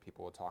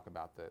 people would talk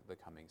about the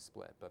coming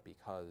split. But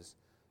because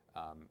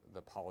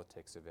the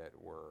politics of it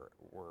were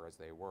as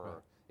they were,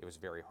 right. It was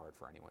very hard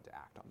for anyone to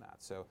act on that.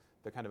 So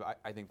the kind of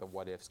I think the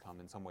what ifs come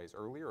in some ways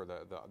earlier.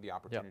 The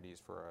opportunities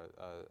yep. for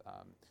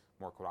a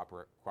more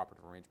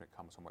cooperative arrangement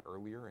come somewhat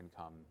earlier and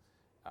come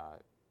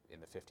in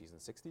the 50s and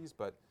 60s.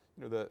 But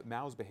the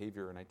Mao's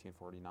behavior in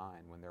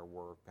 1949, when there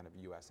were kind of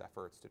U.S.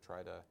 efforts to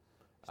try to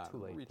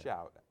reach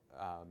out.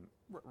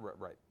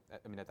 Right.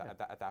 I mean,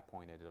 at that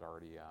point, it had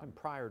already. And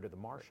prior to the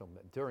Marshall,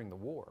 during the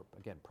war,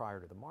 again,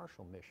 prior to the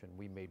Marshall mission,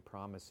 we made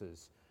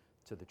promises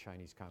to the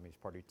Chinese Communist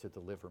Party to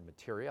deliver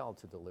materiel,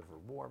 to deliver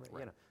war,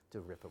 right. To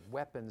deliver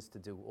weapons, to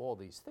do all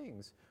these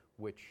things,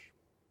 which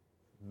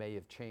may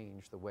have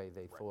changed the way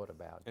they right. thought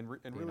about and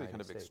really United kind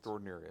of States.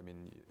 Extraordinary. I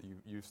mean,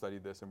 you've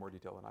studied this in more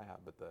detail than I have,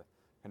 but the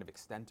kind of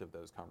extent of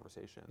those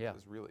conversations yeah.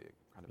 is really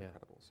kind of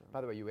incredible. So.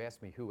 By the way, you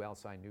asked me who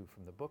else I knew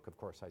from the book. Of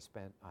course, I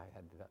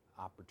had the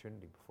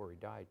opportunity before he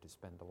died to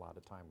spend a lot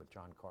of time with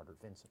John Carter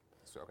Vincent,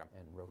 okay.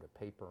 and wrote a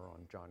paper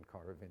on John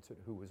Carter Vincent,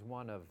 who was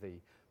one of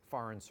the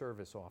Foreign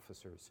Service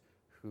officers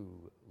who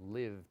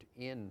lived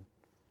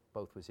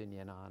both was in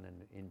Yan'an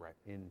and right.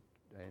 in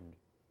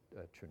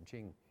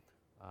Chongqing.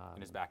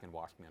 And is back in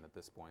Washington at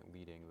this point,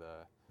 leading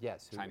the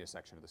China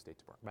section of the State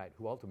Department. Right,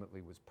 who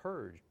ultimately was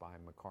purged by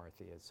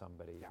McCarthy as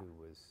somebody yeah. who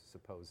was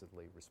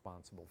supposedly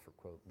responsible for,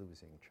 quote,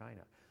 losing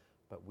China.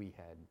 But we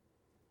had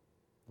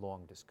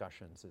long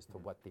discussions as to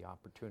mm-hmm. what the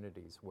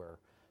opportunities were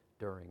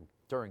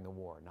during the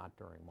war, not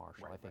during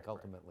Marshall. Right, I think right,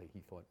 ultimately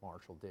he thought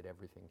Marshall did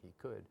everything he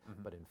could,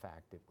 mm-hmm. but in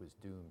fact it was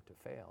doomed to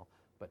fail,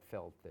 but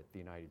felt that the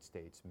United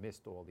States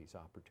missed all these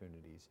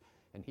opportunities.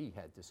 And he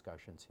had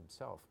discussions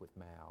himself with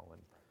Mao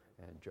and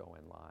Zhou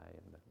Enlai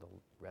and the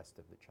rest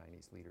of the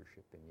Chinese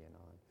leadership in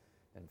Yan'an,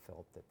 and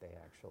felt that they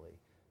actually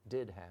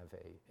did have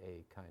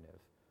a kind of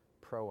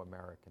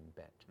pro-American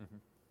bent, mm-hmm.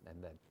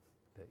 and that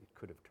it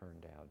could have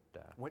turned out.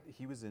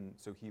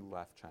 So he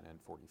left China in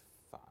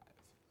 45.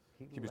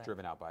 He was left.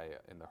 driven out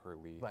in the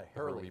Hurley, right, the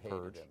Hurley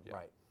purge. Him, yeah.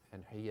 right.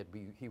 And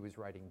he was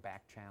writing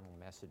back channel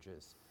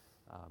messages,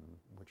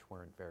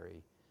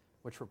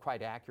 which were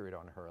quite accurate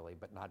on Hurley,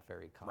 but not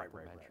very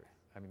complimentary. Right.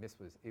 I mean,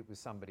 it was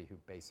somebody who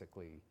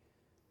basically,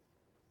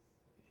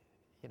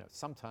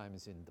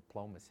 sometimes in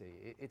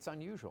diplomacy, it's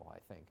unusual,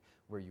 I think,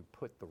 where you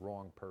put the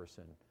wrong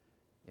person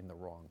in the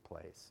wrong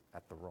place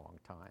at the wrong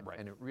time. Right.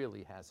 And it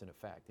really has an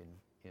effect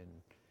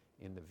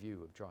in the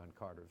view of John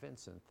Carter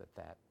Vincent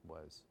that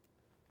was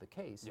the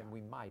case, yeah. and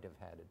we might have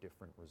had a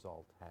different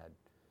result had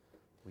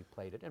we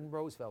played it. And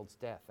Roosevelt's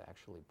death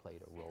actually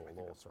played a role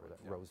also, that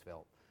yeah.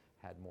 Roosevelt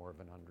had more of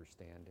an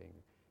understanding,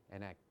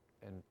 and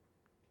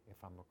if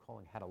I'm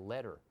recalling, had a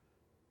letter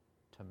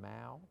to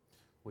Mao.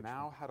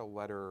 Mao had a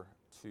letter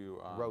to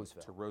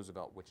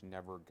Roosevelt, which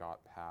never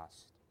got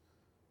past.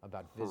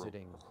 About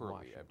visiting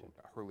Washington.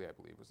 Hurley, I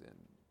believe, was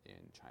in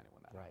China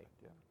when that happened.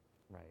 Yeah.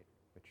 Right.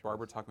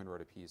 Barbara Tuchman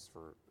wrote a piece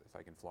for, if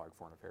I can flog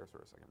foreign affairs for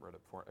a second, wrote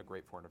a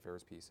great foreign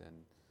affairs piece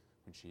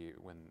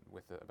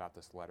about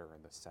this letter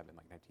in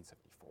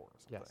 1974 or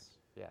something.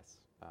 Yes.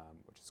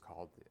 Which is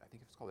called, I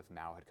think it's called "If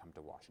Mao Had Come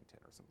to Washington"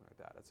 or something like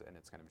that.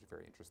 It's kind of a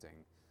very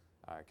interesting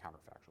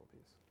counterfactual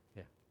piece.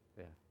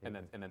 Yeah. And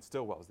then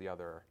Stilwell's the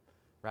other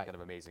right. kind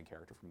of amazing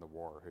character from the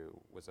war, who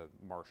was a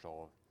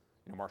Marshall.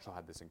 Marshall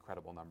had this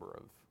incredible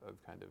number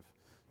of kind of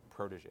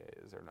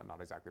proteges, or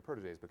not exactly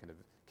proteges, but kind of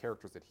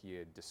characters that he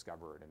had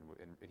discovered,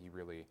 and he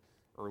really,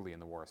 early in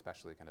the war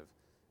especially, kind of,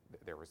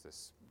 there was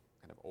this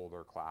kind of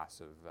older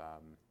class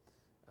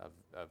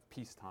of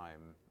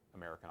peacetime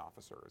American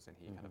officers, and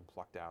he mm-hmm. kind of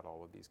plucked out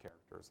all of these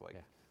characters like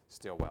yeah.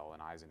 Stilwell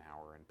and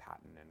Eisenhower and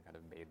Patton, and kind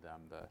of made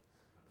them the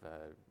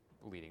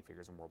leading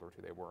figures in World War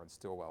II they were. And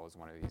Stilwell is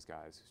one of these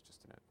guys who's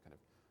just a kind of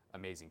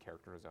amazing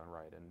character in his own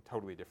right, and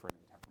totally different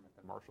in temperament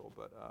than Marshall,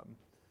 but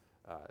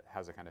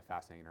has a kind of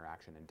fascinating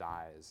interaction and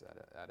dies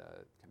at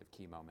a kind of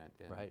key moment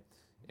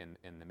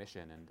in the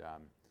mission. And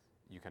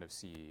you kind of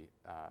see,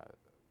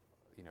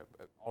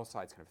 all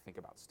sides kind of think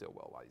about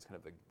Stilwell a lot. He's kind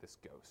of this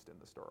ghost in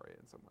the story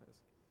in some ways.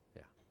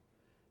 Yeah.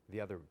 The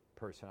other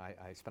person,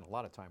 I spent a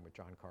lot of time with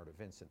John Carter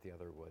Vincent. The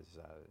other was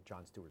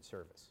John Stewart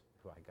Service,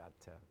 who I got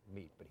to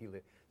meet. But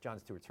John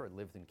Stewart Service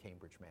lived in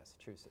Cambridge,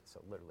 Massachusetts,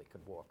 so literally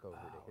could walk over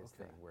to his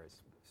thing,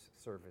 whereas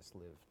Service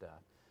lived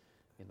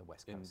in the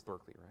West Coast. In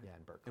Berkeley, right? Yeah,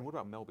 in Berkeley. And what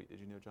about Melby? Did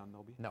you know John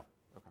Melby? No.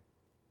 Okay.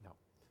 No.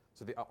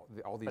 So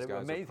all these guys are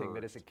amazing are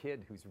that as a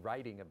kid who's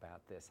writing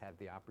about this, had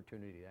the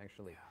opportunity to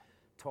actually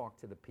talk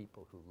to the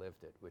people who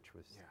lived it, which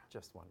was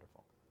just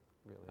wonderful.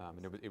 Really.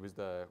 And it was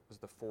the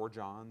four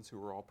Johns who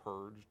were all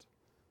purged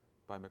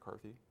by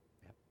McCarthy.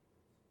 Yep.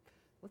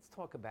 Let's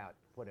talk about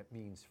what it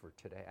means for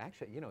today.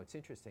 Actually, it's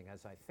interesting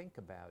as I think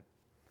about,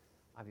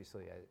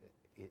 obviously,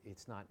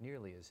 it's not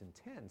nearly as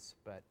intense,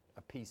 but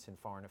a piece in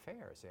Foreign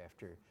Affairs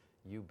after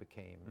you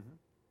became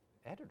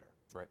editor.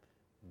 Right.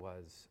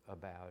 was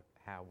about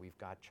how we've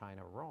got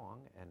China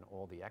wrong, and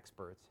all the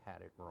experts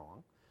had it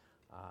wrong.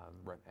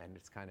 And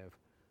it's kind of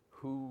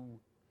who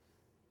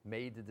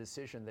made the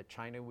decision that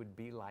China would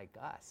be like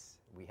us.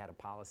 We had a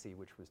policy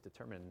which was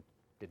determined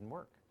didn't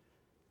work.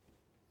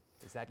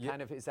 Is that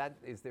kind of,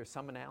 is there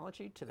some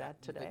analogy to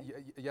that today?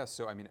 Yes,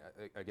 so I mean,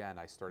 again,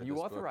 I started You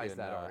this book authorized in,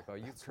 that article,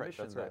 you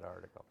commissioned that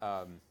article.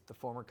 The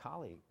former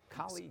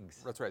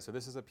colleagues. That's right, so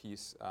this is a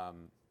piece,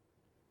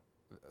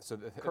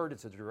 Kurt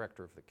is the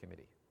director of the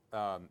committee.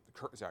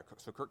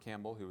 Kurt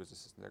Campbell, who was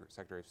Assistant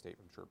Secretary of State,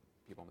 I'm sure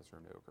people in this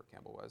room know who Kurt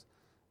Campbell was,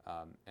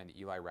 and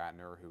Eli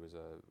Ratner, who was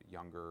a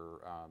younger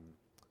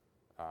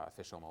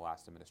official in the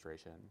last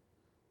administration,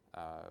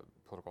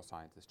 political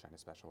scientist, China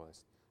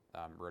specialist,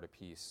 wrote a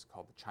piece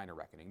called "The China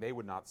Reckoning." They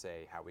would not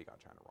say how we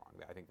got China wrong.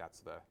 I think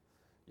that's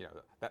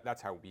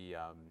that's how we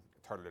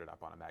tarted it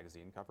up on a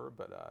magazine cover,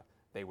 but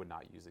they would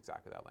not use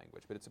exactly that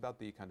language. But it's about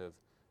the kind of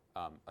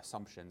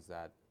assumptions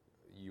that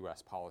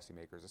U.S.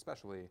 policymakers,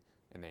 especially,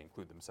 and they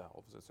include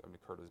themselves. I mean,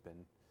 Kurt has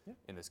been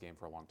in this game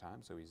for a long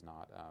time, so he's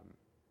not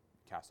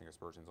casting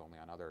aspersions only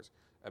on others,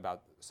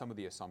 about some of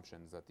the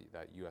assumptions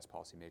that U.S.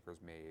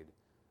 policymakers made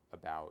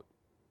about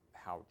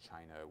how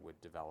China would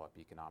develop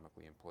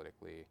economically and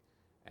politically,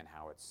 and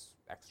how its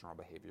external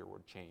behavior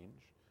would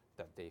change,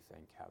 that they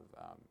think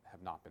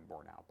have not been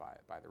borne out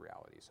by the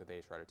reality. So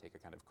they try to take a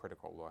kind of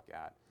critical look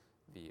at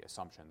the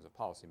assumptions of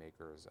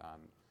policymakers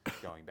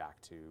going back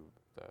to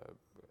the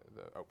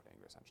opening,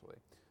 essentially.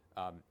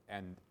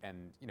 And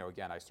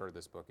again, I started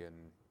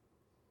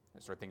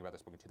thinking about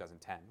this book in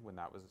 2010, when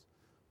that was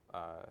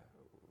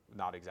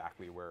not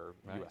exactly where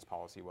U.S.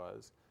 policy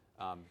was.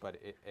 But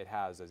it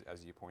has,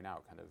 as you point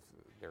out,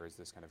 there is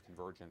this kind of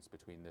convergence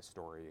between this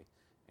story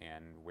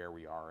and where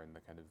we are in the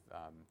kind of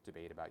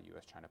debate about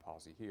U.S.-China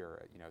policy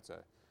here. I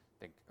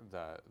think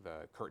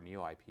the Kurt and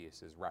Eli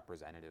piece is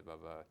representative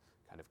of a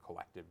kind of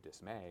collective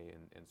dismay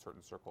in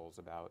certain circles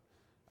about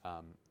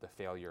the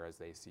failure, as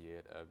they see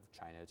it, of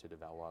China to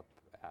develop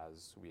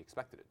as we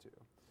expected it to.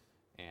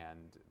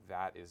 And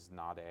that is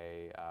not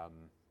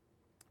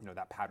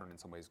that pattern in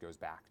some ways goes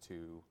back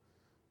to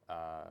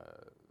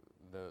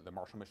the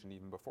Marshall Mission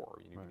even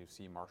before. You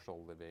see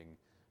Marshall living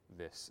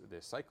this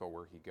cycle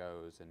where he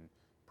goes and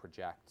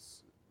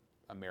projects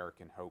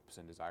American hopes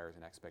and desires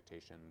and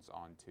expectations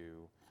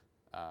onto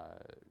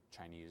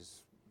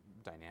Chinese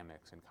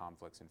dynamics and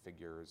conflicts and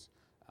figures.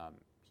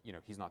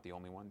 He's not the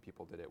only one.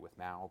 People did it with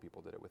Mao.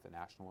 People did it with the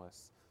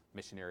nationalists.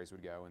 Missionaries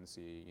would go and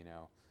see,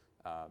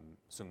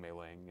 Sung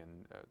Mei-ling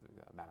and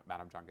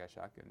Madame Chiang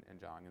Kai-shek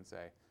and Jiang and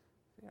say,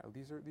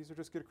 these are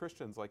just good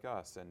Christians like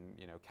us. And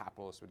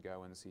capitalists would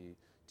go and see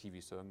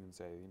TV Sung and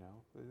say,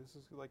 this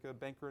is like a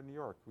banker in New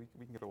York. We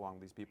can get along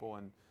with these people.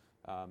 And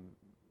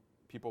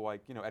people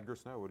like Edgar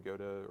Snow would go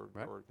to, or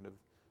kind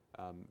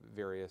of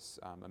various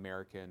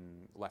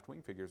American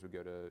left-wing figures would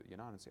go to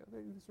Yan'an and say,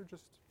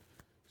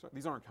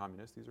 these aren't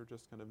communists. These are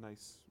just kind of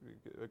nice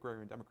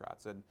agrarian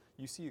Democrats. And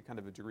you see kind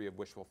of a degree of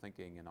wishful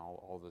thinking in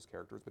all of those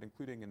characters, but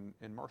including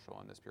in Marshall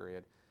in this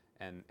period.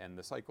 And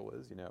the cycle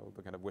is, the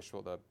kind of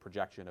the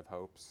projection of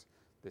hopes,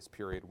 this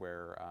period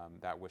where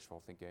that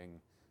wishful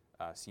thinking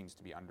seems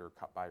to be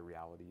undercut by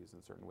realities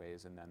in certain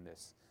ways, and then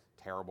this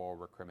terrible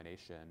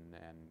recrimination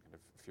and kind of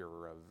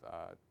fear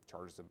of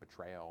charges of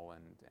betrayal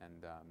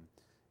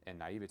and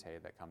naivete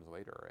that comes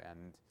later.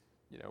 And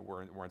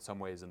we're in some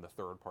ways in the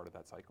third part of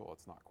that cycle.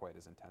 It's not quite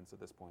as intense at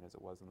this point as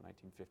it was in the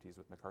 1950s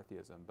with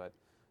McCarthyism, but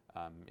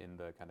in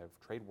the kind of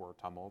trade war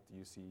tumult,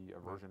 you see a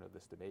version of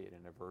this debate,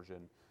 and a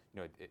version,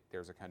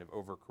 there's a kind of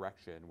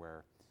overcorrection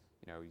where,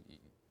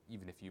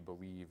 even if you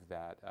believe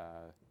that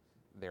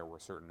there were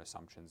certain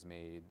assumptions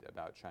made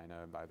about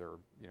China either,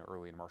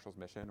 early in Marshall's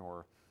mission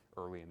or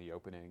early in the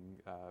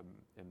opening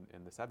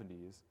in the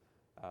 70s,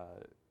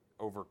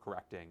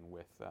 overcorrecting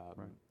with,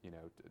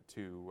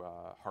 too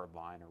hard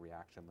line a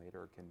reaction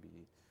later can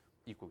be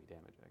equally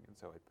damaging. And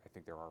so I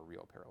think there are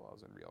real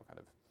parallels and real kind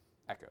of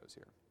echoes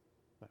here.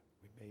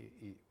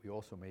 We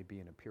also may be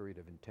in a period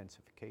of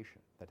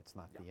intensification, that it's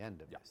not the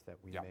end of this, that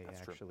we may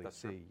actually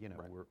see,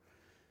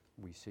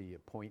 we see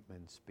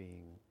appointments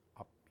being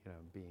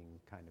being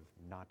kind of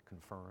not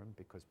confirmed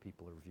because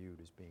people are viewed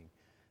as being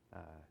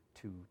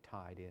too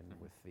tied in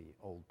with the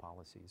old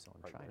policies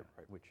on China,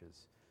 which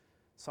is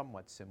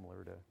somewhat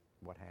similar to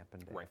what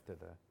happened after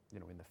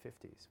in the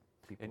 50s.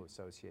 People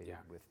associated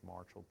with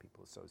Marshall,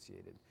 people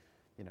associated,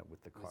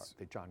 with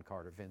the John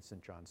Carter,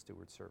 Vincent John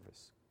Stewart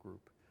Service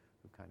group,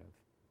 who kind of.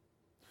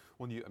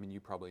 Well, you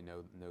probably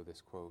know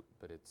this quote,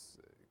 but it's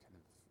kind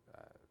of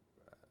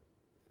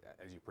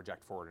as you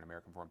project forward in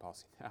American foreign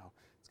policy now,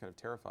 it's kind of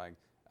terrifying.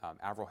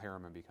 Avril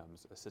Harriman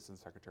becomes Assistant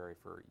Secretary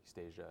for East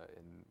Asia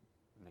in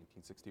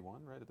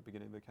 1961, right at the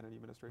beginning of the Kennedy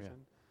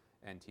administration,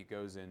 and he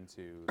goes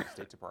into the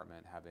State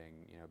Department having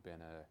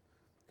been a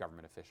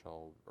government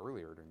official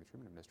earlier during the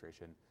Truman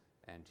administration,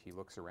 and he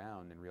looks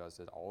around and realizes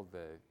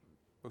that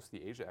most of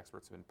the Asia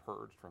experts have been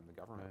purged from the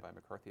government by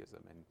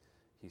McCarthyism, and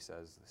he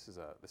says this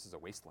is a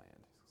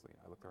wasteland.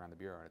 I look around the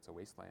bureau and it's a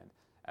wasteland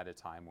at a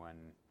time when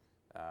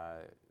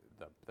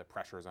the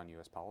pressures on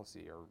U.S.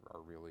 policy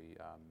are really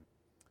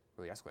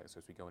really escalating. So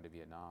as we go into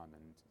Vietnam,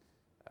 and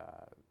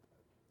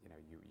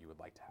you would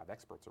like to have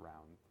experts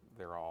around,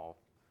 they're all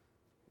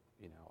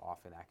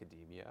off in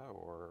academia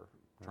or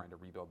trying to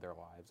rebuild their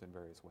lives in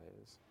various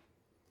ways.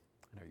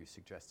 And are you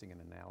suggesting an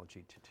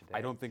analogy to today?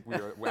 I don't think we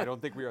are. I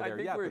don't think we are there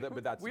yet.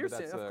 But that's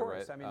of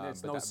course. Right. I mean,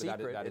 it's no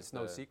secret. It's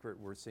no secret.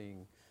 We're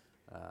seeing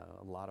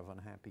a lot of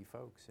unhappy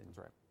folks in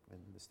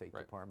the State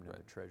Department, and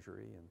the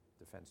Treasury, and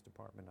Defense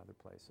Department, other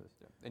places.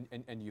 Yeah.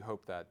 And you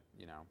hope that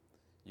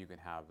you can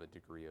have a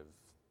degree of,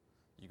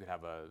 you could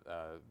have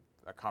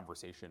a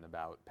conversation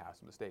about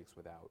past mistakes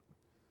without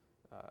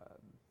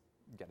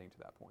getting to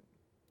that point.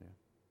 Yeah.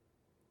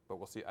 But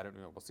we'll see. I don't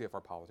know. We'll see if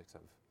our politics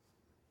have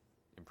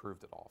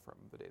improved at all from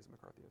the days of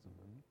McCarthyism.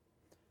 Mm-hmm.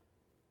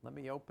 Let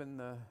me open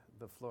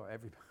the floor.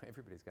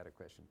 Everybody's got a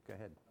question. Go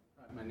ahead.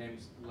 My name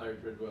is Larry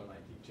Bridwell, and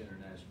I teach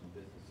international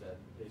business at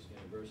Pace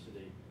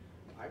University.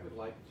 I would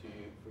like for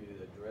you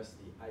to address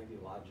the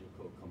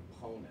ideological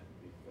component,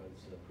 because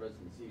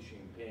President Xi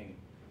Jinping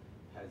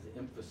has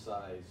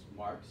emphasized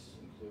Marx,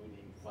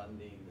 including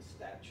funding the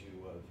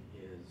statue of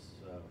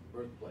his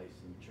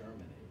birthplace in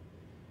Germany.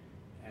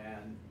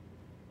 And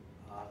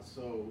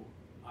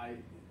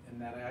and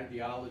that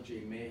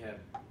ideology may have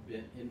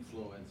been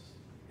influenced.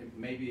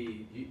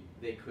 Maybe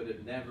they could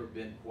have never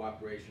been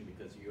cooperation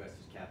because the U.S.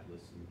 is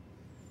capitalist and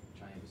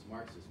China is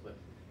Marxist. But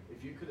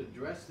if you could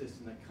address this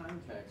in the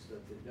context of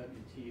the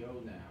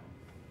WTO now,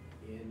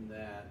 in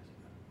that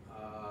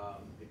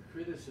the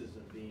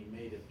criticism being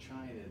made of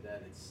China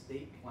that it's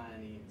state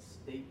planning,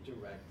 state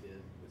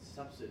directed with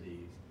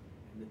subsidies,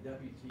 and the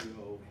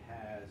WTO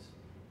has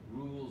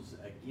rules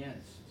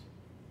against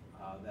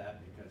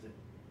that because it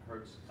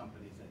hurts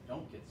companies that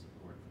don't get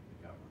support from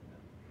the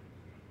government.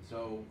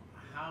 So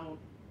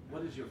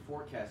what is your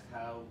forecast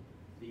how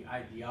the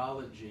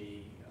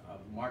ideology of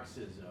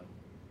Marxism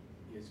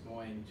is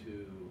going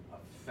to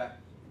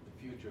affect the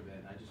future of it?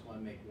 And I just want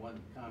to make one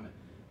comment.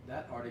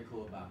 That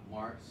article about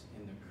Marx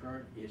in the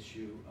current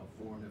issue of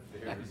Foreign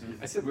Affairs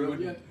is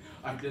brilliant.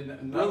 I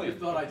never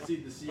thought I'd see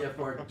the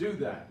CFR do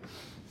that.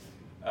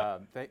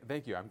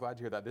 Thank you. I'm glad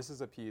to hear that. This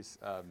is a piece.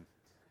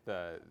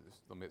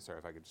 Sorry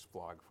if I could just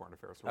vlog Foreign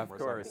Affairs for one more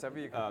second.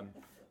 Of course.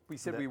 We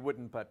said we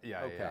wouldn't, but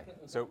okay. Yeah.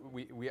 So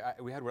we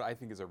had what I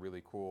think is a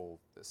really cool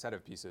set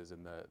of pieces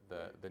in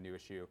the new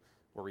issue,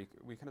 where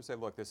we kind of said,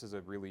 look, this is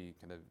a really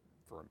kind of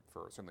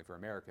for certainly for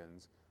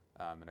Americans,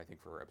 and I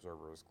think for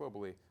observers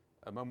globally,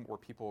 a moment where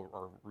people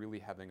are really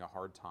having a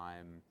hard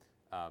time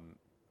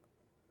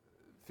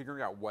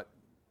figuring out what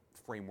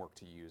framework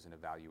to use in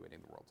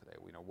evaluating the world today.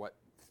 What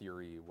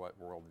theory, what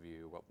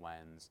worldview, what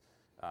lens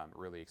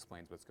really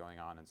explains what's going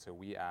on. And so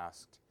we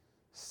asked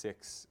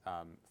 6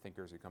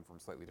 thinkers who come from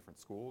slightly different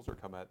schools or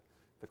come at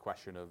the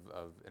question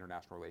of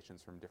international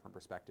relations from different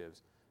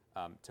perspectives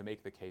to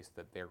make the case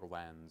that their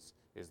lens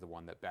is the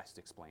one that best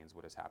explains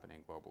what is happening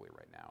globally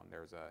right now. And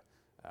there's a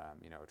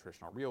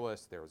traditional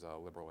realist, there's a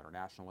liberal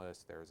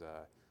internationalist, there's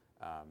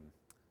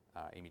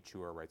Amy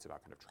Chua writes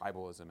about kind of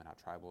tribalism and how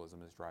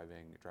tribalism is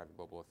driving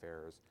global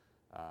affairs.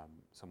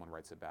 Someone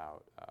writes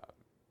about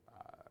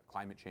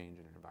climate change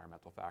and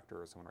environmental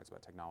factors. Someone writes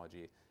about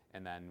technology.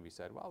 And then we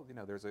said, well,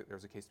 there's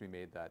a case to be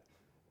made that,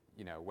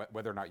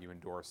 whether or not you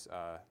endorse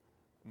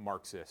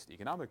Marxist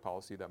economic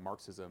policy, that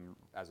Marxism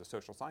as a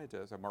social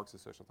scientist, a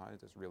Marxist social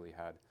scientist, really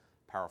had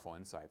powerful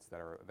insights that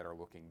are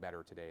looking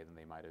better today than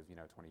they might have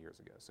 20 years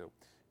ago. So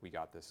we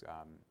got this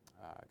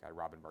guy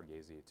Robin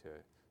Varghese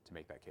to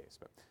make that case.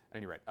 But at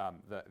any rate,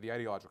 the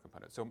ideological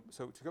component. So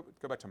to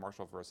go back to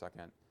Marshall for a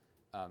second,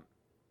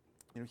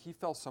 he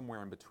fell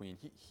somewhere in between.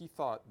 He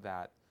thought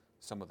that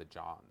some of the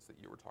Johns that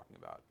you were talking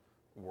about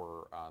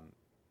were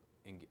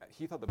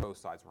he thought that both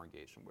sides were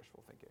engaged in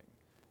wishful thinking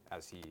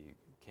as he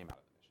came out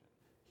of the mission.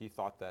 He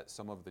thought that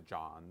some of the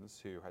Johns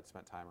who had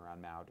spent time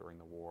around Mao during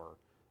the war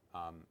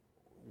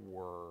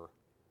were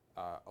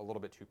a little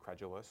bit too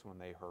credulous when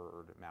they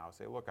heard Mao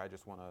say, look, I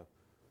just want to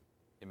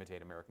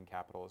imitate American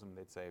capitalism.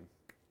 They'd say,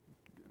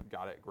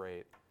 got it,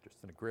 great. Just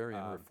an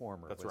agrarian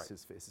reformer was right.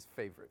 his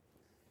favorite.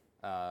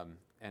 And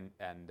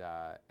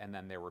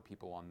then there were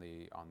people on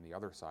the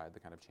other side, the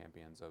kind of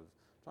champions of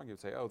Zhang,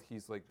 would say, oh,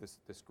 he's like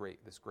this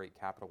great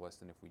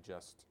capitalist, and if we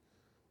just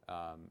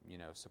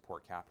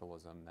support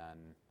capitalism,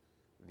 then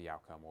the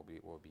outcome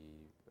will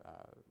be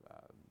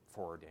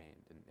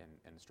foreordained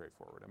and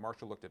straightforward. And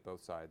Marshall looked at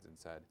both sides and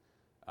said,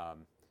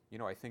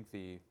 I think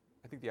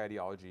the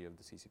ideology of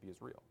the CCP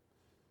is real.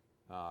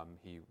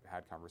 He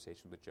had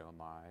conversations with Zhou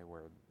Enlai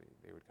where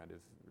they would kind of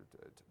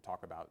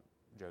talk about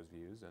Zhou's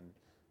views, and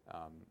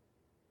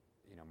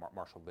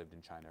Marshall lived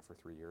in China for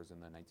 3 years in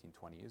the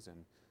 1920s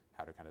and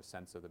had a kind of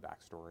sense of the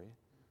backstory.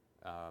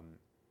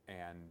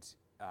 And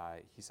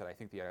he said, I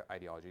think the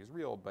ideology is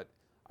real, but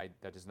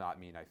that does not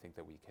mean I think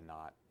that we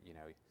cannot,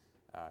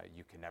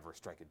 you can never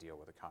strike a deal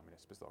with a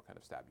communist because they'll kind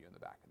of stab you in the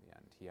back in the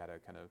end. He had a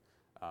kind of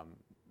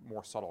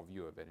more subtle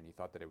view of it, and he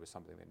thought that it was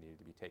something that needed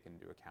to be taken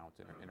into account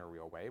in a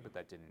real way, but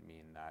that didn't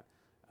mean that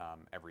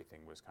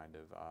everything was kind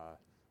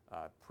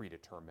of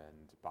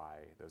predetermined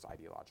by those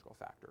ideological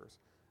factors.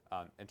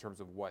 in terms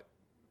of what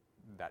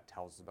that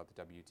tells us about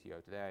the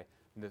WTO today,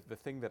 the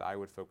thing that I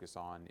would focus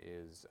on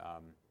is,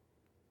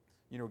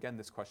 again,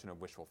 this question of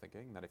wishful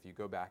thinking, that if you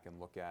go back and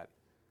look at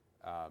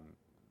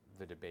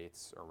the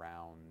debates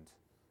around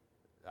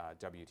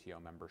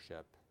WTO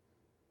membership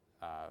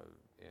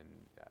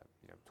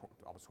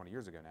almost 20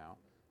 years ago now,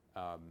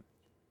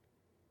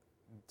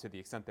 to the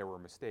extent there were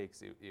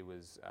mistakes, it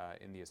was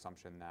in the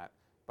assumption that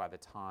by the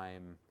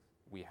time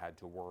we had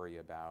to worry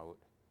about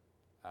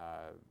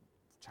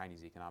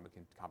Chinese economic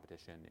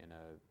competition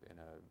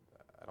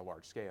at a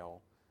large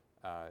scale,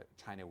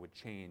 China would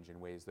change in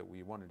ways that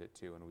we wanted it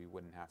to, and we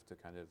wouldn't have to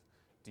kind of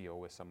deal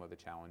with some of the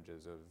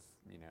challenges of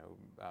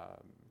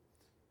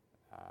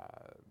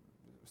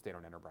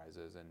state-owned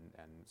enterprises and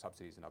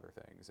subsidies and other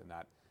things, and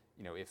that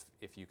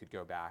if you could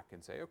go back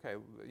and say, okay,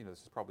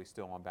 this is probably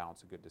still on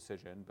balance a good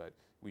decision, but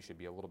we should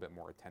be a little bit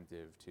more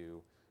attentive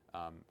to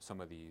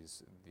some of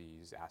these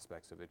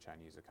aspects of the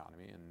Chinese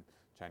economy and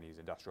Chinese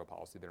industrial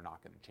policy. They're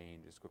not going to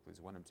change as quickly as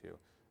we want them to.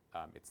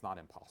 It's not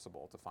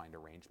impossible to find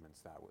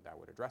arrangements that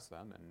would address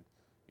them, and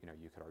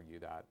you could argue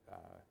that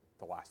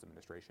the last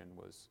administration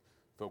was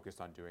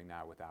focused on doing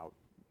that without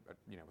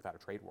a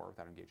trade war,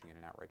 without engaging in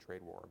an outright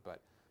trade war.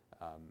 But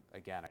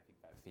again, I think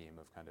that theme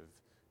of kind of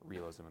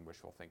realism and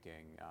wishful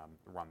thinking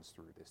runs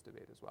through this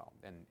debate as well,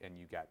 and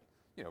you get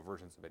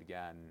versions of it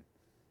again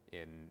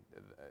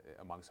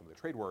among some of the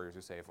trade warriors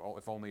who say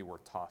if only we're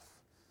tough,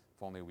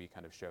 if only we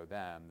kind of show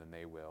them, then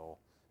they will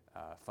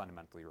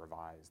fundamentally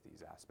revise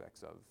these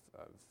aspects of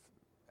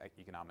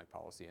economic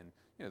policy. And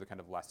the kind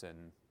of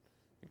lesson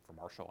from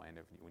Marshall, and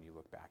when you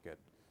look back at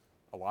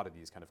a lot of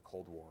these kind of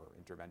Cold War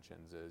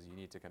interventions, is you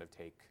need to kind of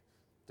take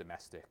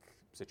domestic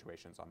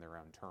situations on their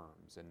own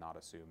terms and not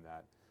assume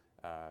that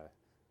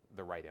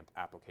the right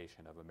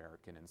application of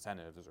American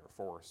incentives or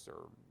force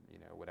or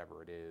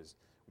whatever it is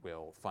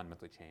will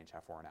fundamentally change how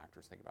foreign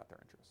actors think about their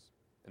interests.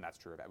 And that's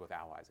true with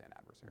allies and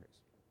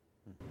adversaries.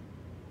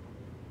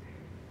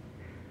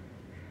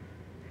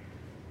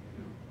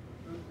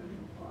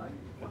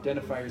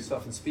 Identify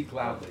yourself and speak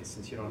loudly,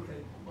 since you don't.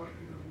 Okay, I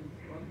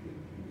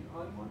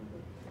want to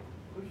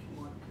push you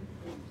on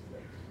 2 points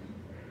that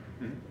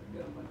Steve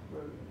got much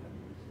further than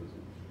this.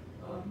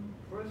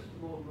 First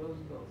of all,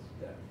 Roosevelt's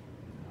death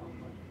and how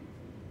much you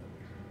think that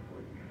was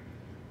important.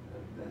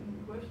 And then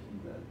the question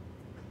that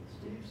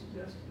Steve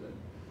suggested that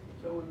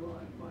Joe and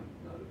I might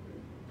not have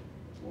been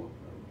more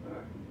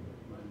pro-American, but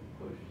might have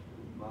pushed.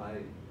 My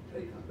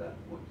take on that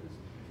point is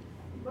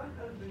he might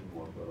not have been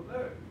more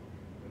pro-American,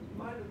 but he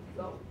might have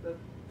felt that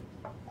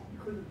he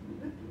could have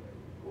manipulated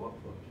or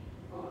pushed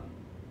on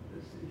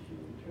this issue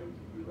in terms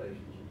of the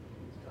relationship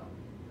between his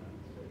colonies and the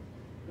United States.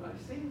 And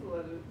I've seen the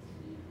letter that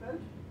Steve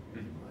mentioned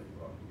in my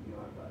book, in the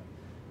archive.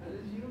 And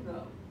as you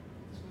know,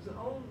 this was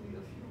only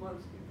a few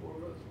months before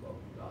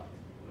Roosevelt died,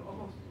 and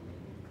almost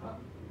immediately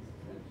caught his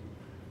attention.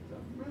 So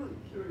I'm really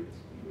curious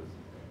because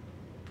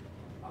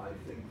I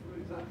think, for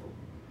example,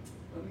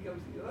 let me go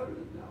to the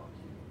other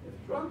analogy. If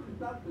Trump had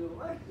not been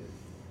elected,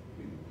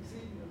 we would be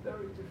seeing a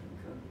very different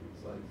country.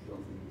 So I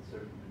don't think that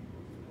certain people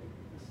would make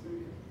this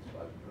serious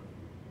despite Trump.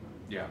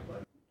 Yeah.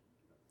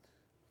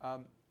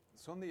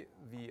 So on the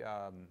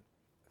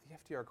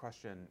FDR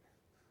question,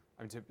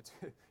 I mean,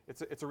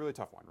 it's a really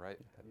tough one, right?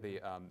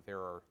 There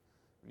are,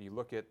 when you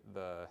look at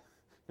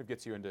it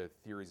gets you into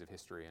theories of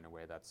history in a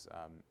way that's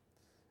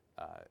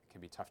can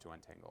be tough to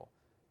untangle.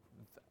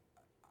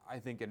 I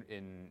think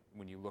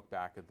when you look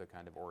back at the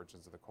kind of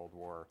origins of the Cold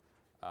War,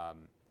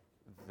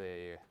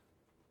 the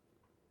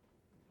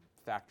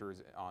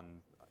factors on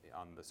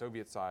the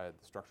Soviet side,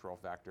 the structural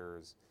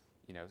factors,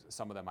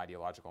 some of them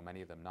ideological,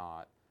 many of them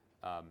not.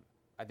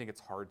 I think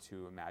it's hard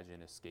to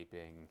imagine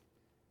escaping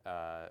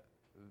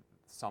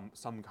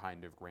some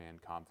kind of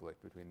grand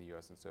conflict between the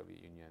U.S. and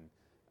Soviet Union,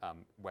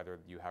 whether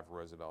you have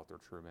Roosevelt or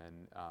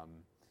Truman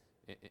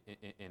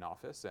in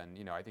office.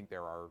 And I think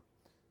there are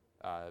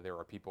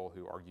people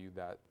who argue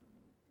that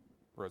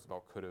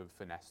Roosevelt could have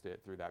finessed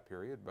it through that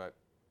period, but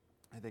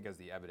I think as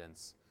the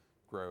evidence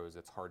grows,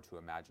 it's hard to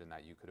imagine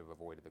that you could have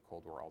avoided the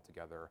Cold War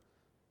altogether.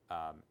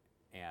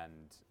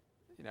 And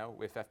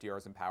if FDR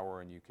is in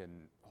power and you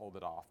can hold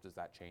it off, does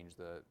that change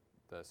the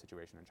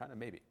situation in China?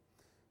 Maybe.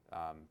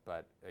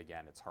 But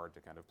again, it's hard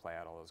to kind of play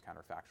out all those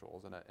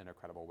counterfactuals in a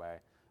credible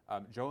way.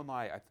 Zhou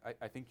Enlai,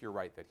 I think you're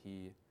right that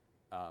he,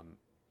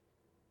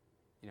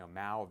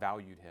 Mao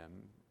valued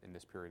him in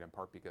this period in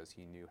part because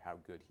he knew how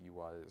good he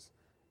was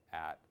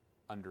at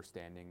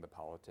understanding the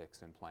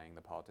politics and playing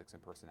the politics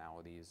and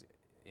personalities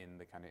in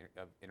the kind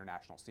of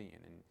international scene.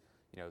 And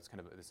it's kind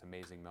of this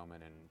amazing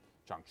moment in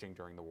Chongqing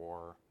during the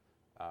war,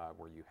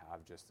 where you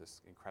have just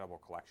this incredible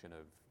collection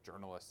of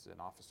journalists and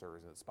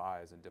officers and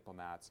spies and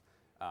diplomats,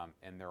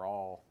 and they're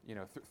all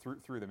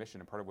through the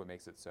mission. And part of what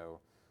makes it so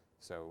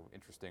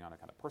interesting on a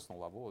kind of personal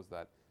level is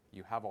that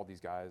you have all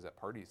these guys at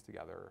parties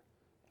together,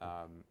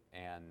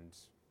 and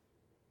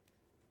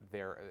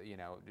they're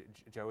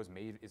Joe is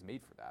made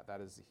for that. That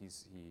is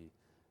he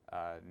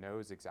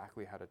knows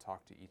exactly how to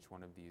talk to each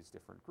one of these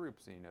different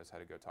groups, and he knows how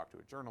to go talk to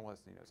a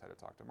journalist, and he knows how to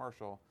talk to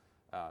Marshall.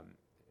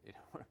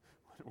 One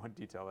one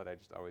detail that I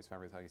just always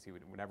found really telling is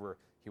whenever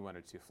he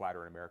wanted to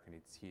flatter an American,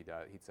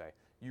 he'd say,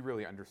 "You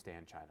really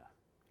understand China,"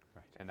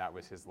 Right. and that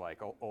was his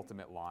like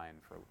ultimate line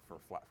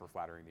for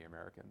flattering the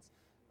Americans.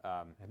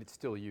 And it's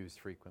still used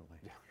frequently.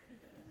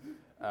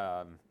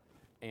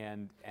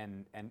 And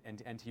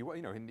he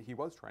he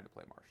was trying to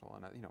play Marshall,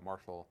 and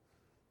Marshall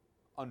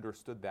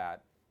understood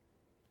that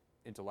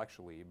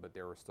intellectually, but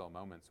there were still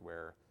moments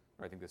where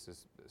I think this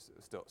is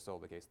still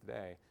the case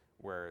today,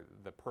 where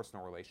the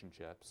personal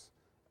relationships,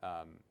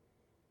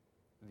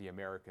 the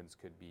Americans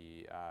could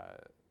be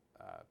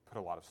put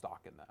a lot of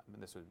stock in them,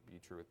 and this would be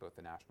true with both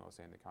the Nationalists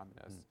and the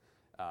Communists.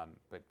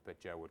 But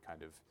Joe would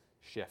kind of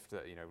shift,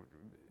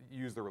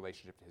 use the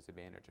relationship to his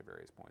advantage at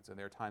various points. And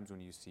there are times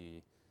when you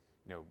see,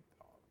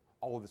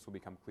 all of this will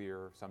become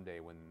clear someday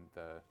when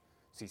the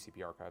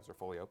CCP archives are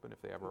fully open,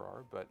 if they ever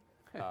are. But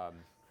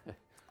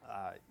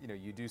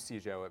you do see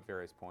Joe at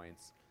various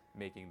points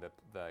making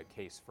the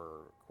case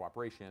for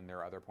cooperation. There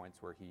are other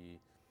points where he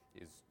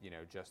is,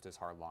 just as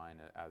hardline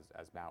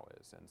as Mao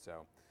is, and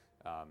so,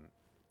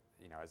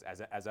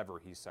 as ever,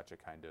 he's such a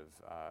kind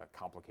of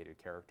complicated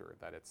character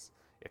that it's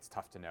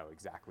tough to know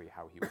exactly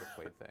how he would have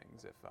played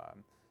things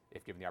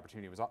if given the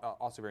opportunity. It was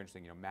also very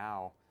interesting.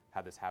 Mao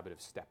had this habit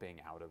of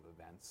stepping out of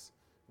events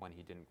when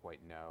he didn't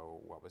quite know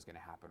what was going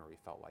to happen, or he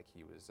felt like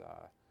he was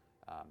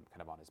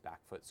kind of on his back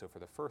foot. So for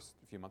the first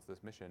few months of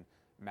this mission,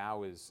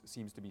 Mao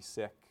seems to be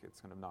sick.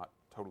 It's kind of not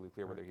totally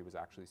clear whether he was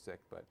actually sick,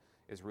 but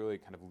is really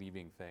kind of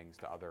leaving things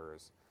to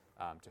others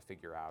to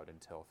figure out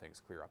until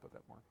things clear up a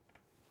bit more.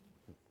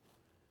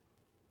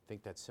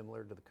 Think that's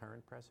similar to the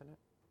current president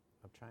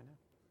of China,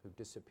 who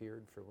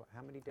disappeared for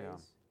how many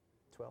days?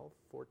 Yeah. 12,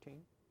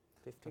 14,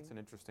 15? That's an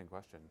interesting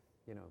question.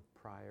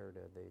 Prior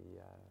to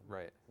the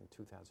right in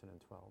 2012.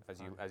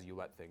 As you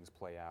let things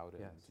play out.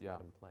 And, yes, let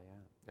them play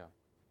out. Yeah.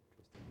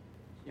 Interesting.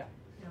 Yeah.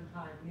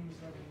 Hi, my name is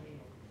Reverend Lee,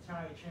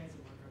 retired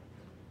transit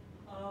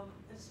worker.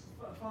 It's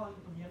following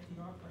from the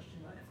FDR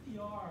question.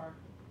 FDR,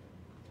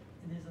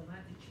 in his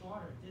Atlantic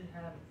Charter, did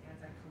have an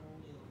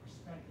anti-colonial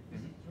perspective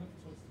because he directed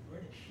towards the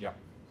British. Yeah.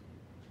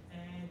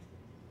 And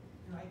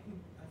I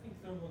think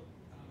third world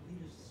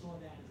leaders saw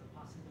that as a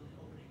possibility,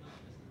 opening up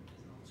as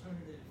an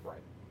alternative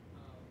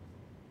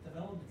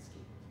development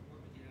scheme to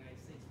work with the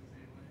United States, for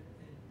example.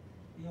 And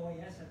the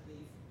OAS, I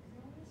believe,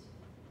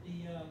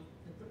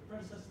 the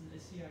predecessor to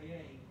the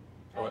CIA.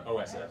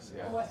 OSS,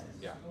 yeah.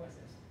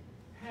 OSS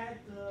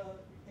had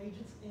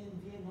agents in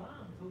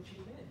Vietnam, Ho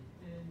Chi Minh,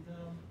 and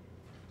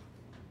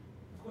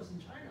of course in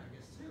China, I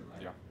guess too,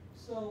 right? Yeah.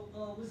 So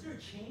was there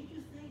a change,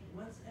 you think,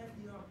 once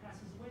FDR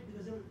passes away?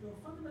 Because there were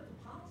fundamental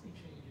policy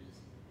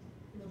changes,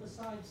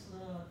 besides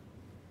the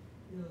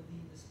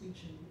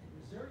speech in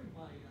Missouri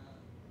by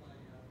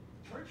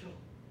Churchill,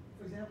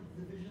 for example,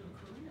 the division of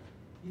Korea.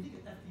 Do you think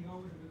that FDR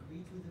would have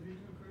agreed to a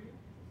division of Korea?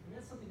 I mean,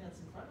 that's something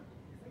that's incredible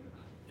when you think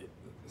about it.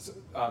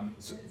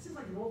 It seems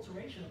like an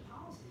alteration of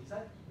policy. Do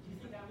you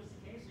think that was the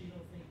case, or you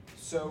don't think?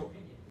 So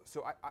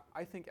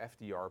I think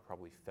FDR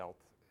probably felt.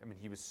 I mean,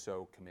 he was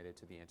so committed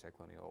to the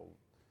anti-colonial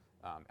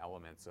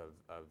elements of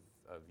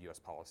U.S.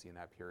 policy in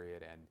that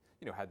period, and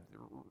had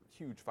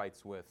huge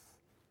fights with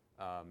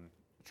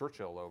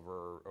Churchill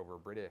over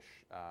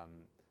British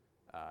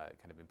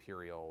kind of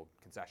imperial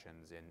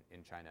concessions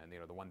in China. And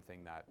the one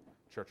thing that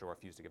Churchill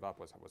refused to give up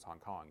was Hong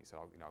Kong. He said,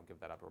 I'll give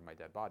that up over my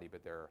dead body.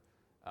 But there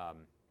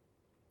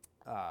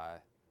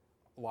are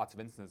lots of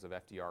instances of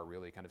FDR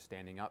really kind of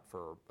standing up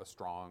for a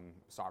strong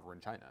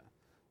sovereign China,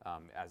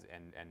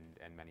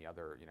 and many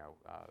other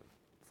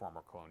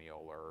former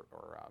colonial or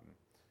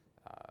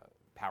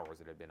powers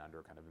that had been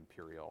under kind of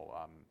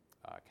imperial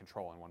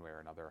control in one way or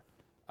another.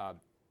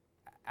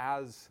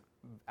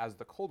 As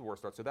the Cold War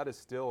starts, so that is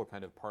still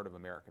kind of part of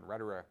American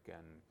rhetoric,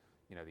 and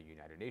the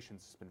United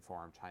Nations has been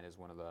formed. China is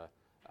one of the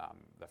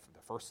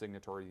first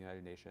signatory of the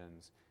United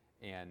Nations,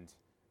 and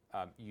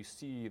you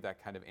see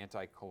that kind of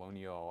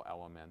anti-colonial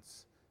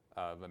elements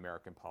of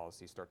American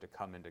policy start to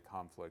come into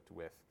conflict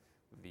with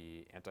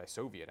the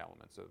anti-Soviet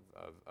elements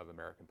of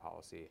American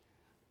policy,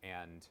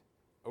 and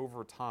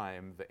over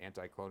time the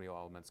anti-colonial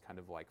elements kind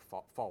of like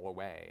fall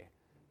away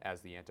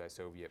as the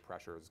anti-Soviet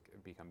pressures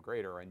become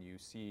greater. And you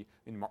see,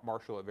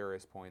 Marshall at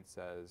various points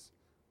says,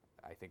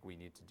 I think we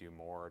need to do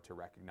more to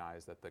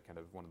recognize that the kind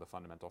of one of the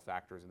fundamental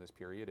factors in this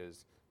period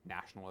is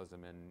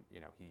nationalism, and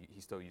he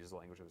still uses the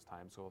language of his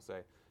time, so he'll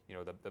say,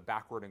 the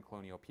backward and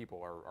colonial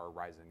people are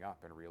rising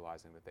up and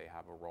realizing that they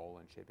have a role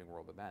in shaping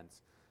world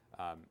events.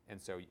 And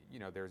so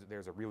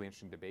there's a really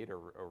interesting debate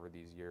over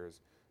these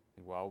years.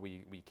 Well,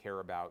 we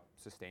care about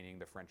sustaining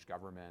the French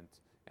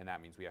government, and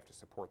that means we have to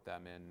support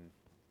them in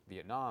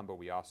Vietnam, but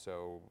we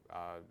also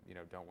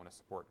don't want to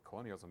support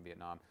colonialism in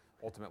Vietnam.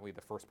 Ultimately,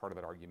 the first part of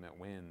that argument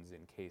wins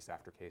in case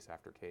after case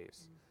after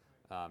case,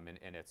 and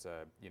it's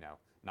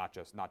not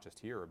just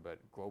here, but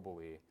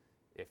globally.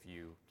 If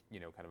you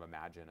kind of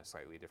imagine a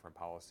slightly different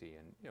policy,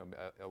 and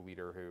a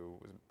leader who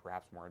was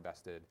perhaps more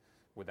invested,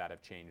 would that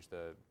have changed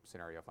the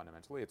scenario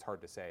fundamentally? It's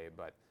hard to say,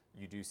 but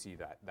you do see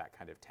that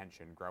kind of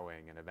tension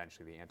growing, and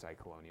eventually the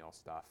anti-colonial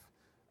stuff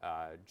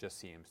just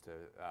seems to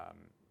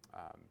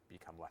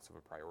become less of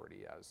a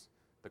priority as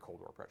the Cold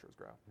War pressures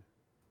grow.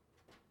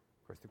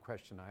 Of course, the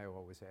question I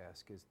always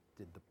ask is,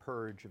 did the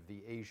purge of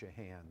the Asia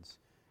hands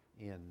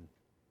in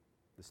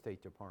the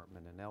State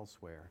Department and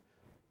elsewhere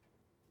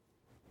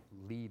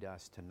lead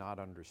us to not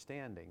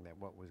understanding that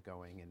what was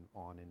going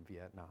on in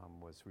Vietnam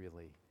was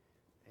really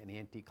an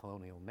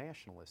anti-colonial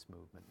nationalist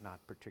movement, not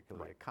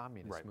particularly a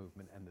communist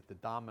movement, and that the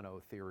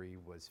domino theory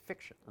was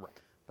fiction.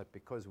 But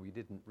because we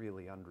didn't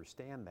really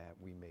understand that,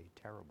 we made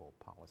terrible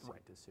policy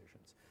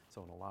decisions.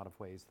 So in a lot of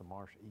ways,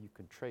 you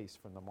can trace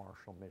from the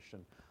Marshall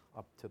Mission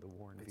up to the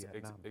war in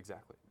Vietnam.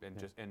 Exactly, and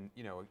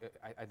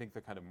I think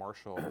the kind of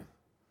Marshall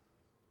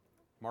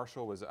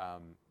was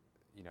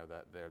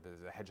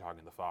there's a hedgehog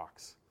and the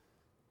fox.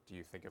 Do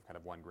you think of kind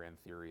of one grand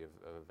theory of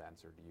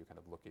events, or do you kind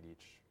of look at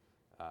each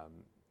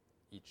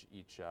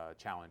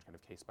challenge kind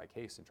of case by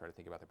case and try to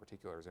think about the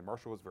particulars? And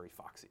Marshall was very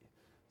foxy,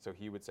 so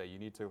he would say you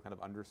need to kind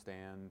of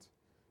understand.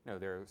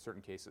 There are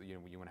certain cases you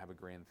want to have a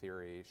grand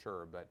theory,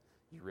 sure, but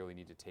you really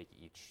need to take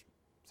each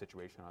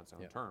situation on its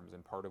own terms.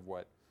 And part of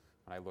when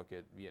I look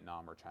at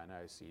Vietnam or China,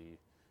 I see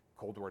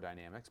Cold War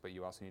dynamics, but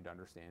you also need to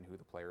understand who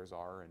the players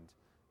are. And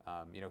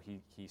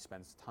he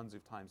spends tons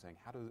of time saying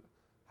how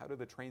do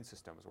the train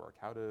systems work?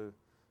 How do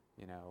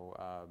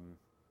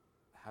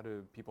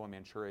people in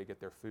Manchuria get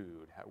their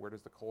food? Where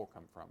does the coal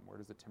come from? Where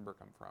does the timber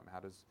come from? How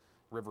does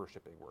river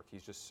shipping work?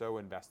 He's just so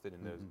invested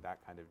in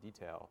that kind of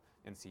detail,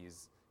 and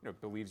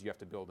believes you have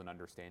to build an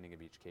understanding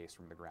of each case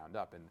from the ground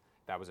up, and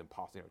that was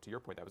impossible. To your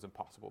point, that was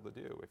impossible to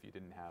do if you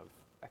didn't have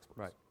experts.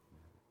 Right.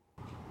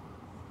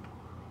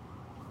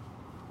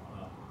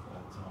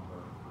 Tom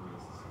Burke, Korea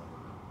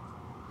Society.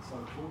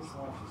 So George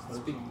Marshall's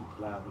 13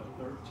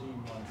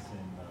 months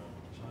in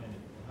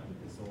China. How did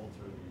this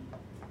alter the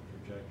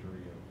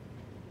trajectory of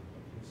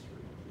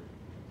history?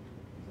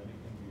 Does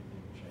anything you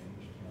think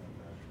changed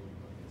counterfactually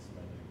by his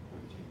spending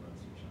 13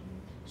 months in China?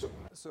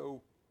 So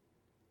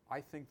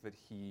I think that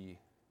he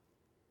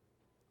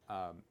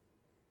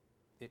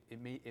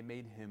it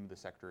made him the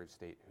Secretary of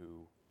State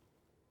who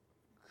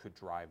could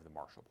drive the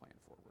Marshall Plan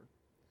forward.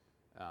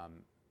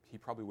 He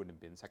probably wouldn't have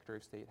been Secretary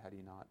of State had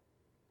he not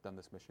done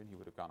this mission. He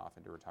would have gone off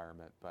into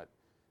retirement. But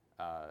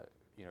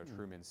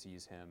Truman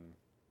sees him,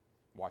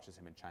 watches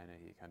him in China.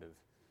 He kind of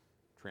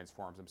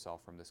transforms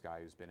himself from this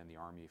guy who's been in the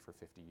Army for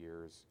 50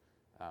 years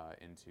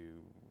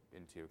into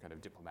kind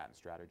of diplomat and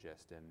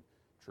strategist. And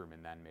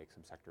Truman then makes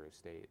him Secretary of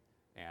State,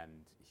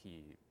 and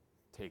he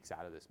takes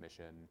out of this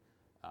mission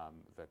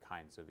the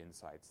kinds of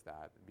insights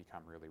that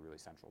become really, really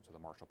central to the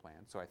Marshall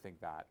Plan. So I think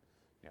that,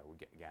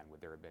 again,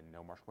 would there have been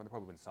no Marshall Plan? There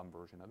probably been some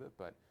version of it,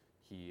 but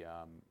he,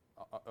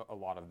 a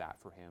lot of that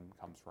for him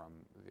comes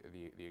from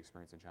the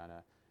experience in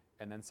China.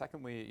 And then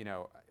secondly,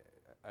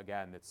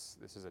 again, this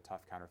is a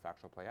tough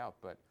counterfactual play out,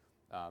 but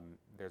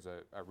there's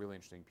a really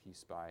interesting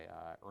piece by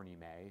Ernie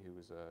May, who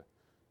was a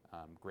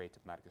great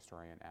diplomatic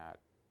historian at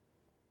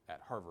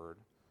Harvard,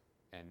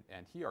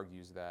 and he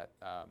argues that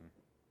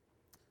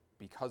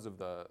because of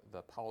the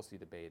policy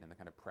debate and the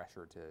kind of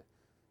pressure to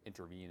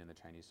intervene in the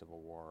Chinese Civil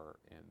War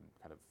in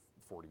kind of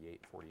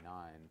 48,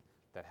 49,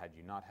 that had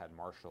you not had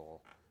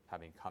Marshall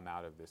having come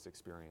out of this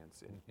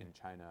experience in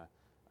China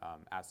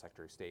as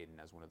Secretary of State and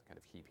as one of the kind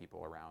of key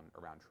people around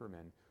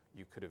Truman,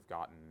 you could have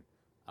gotten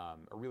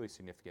a really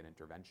significant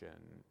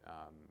intervention,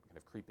 kind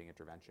of creeping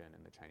intervention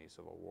in the Chinese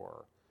Civil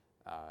War,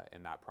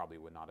 and that probably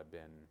would not have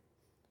been,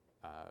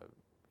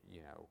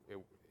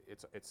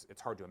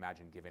 it's hard to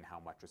imagine given how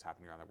much was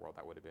happening around the world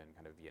that would have been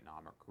kind of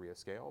Vietnam or Korea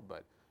scale,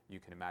 but you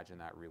can imagine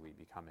that really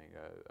becoming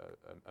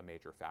a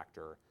major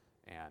factor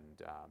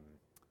and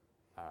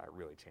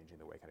really changing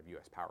the way kind of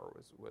U.S. power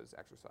was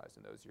exercised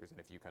in those years. And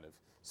if you kind of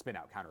spin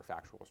out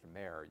counterfactuals from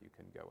there, you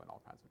can go in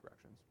all kinds of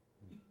directions.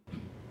 I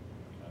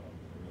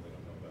really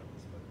don't know about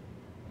this, but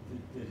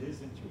did his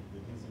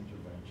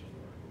intervention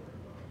or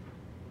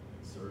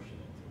insertion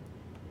into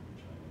the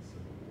Chinese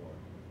Civil War,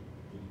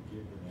 did it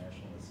give the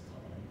nationalists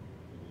time?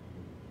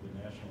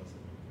 The nationalists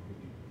have been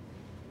completely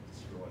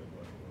destroyed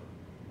by the war.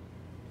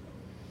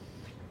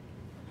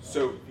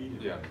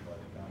 Defeated by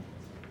the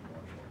communists under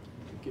Marshall.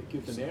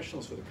 Give the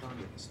nationals or the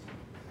communists?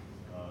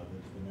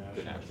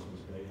 The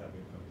nationalists, they have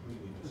been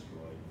completely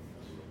destroyed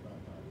because they have not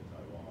gone to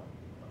Taiwan.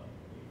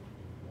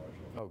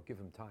 Oh, give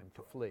them time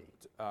to flee.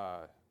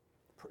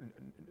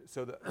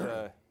 So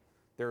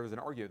there was an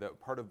argument that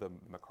part of the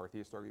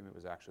McCarthyist argument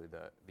was actually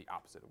the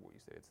opposite of what you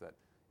said. It's that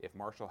if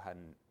Marshall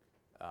hadn't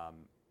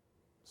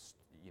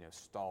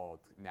stalled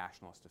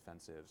nationalist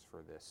offensives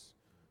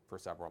for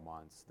several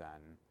months,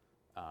 then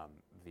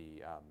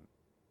the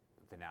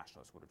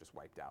nationalists would have just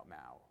wiped out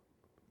Mao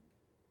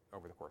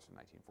over the course of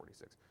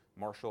 1946.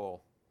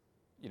 Marshall,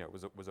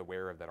 was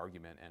aware of that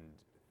argument, and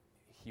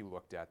he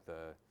looked at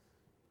the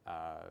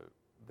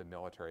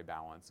military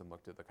balance and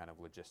looked at the kind of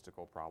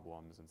logistical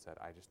problems and said,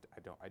 I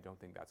don't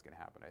think that's going to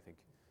happen. I think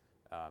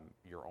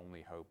your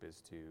only hope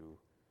is to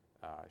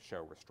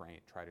show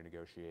restraint, try to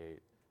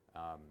negotiate,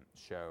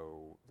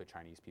 show the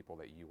Chinese people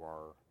that you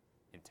are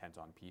intent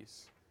on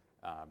peace,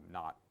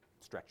 not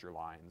stretch your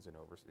lines and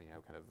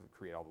kind of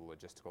create all the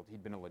logistical.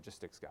 He'd been a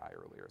logistics guy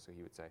earlier, so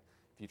he would say,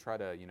 if you try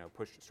to,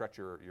 stretch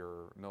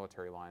your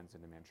military lines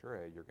into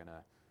Manchuria, you're going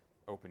to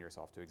open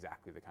yourself to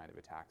exactly the kind of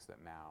attacks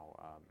that Mao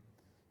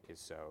is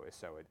so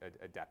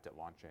adept at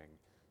launching.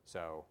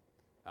 So,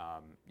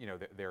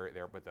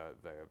 but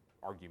the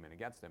argument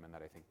against him, and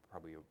that I think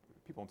probably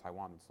people in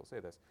Taiwan would still say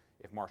this,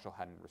 if Marshall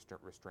hadn't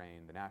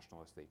restrained the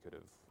nationalists, they could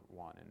have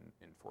won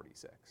in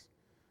 46.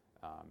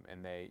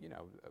 And they,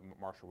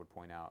 Marshall would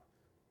point out,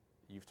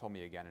 you've told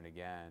me again and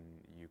again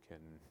you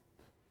can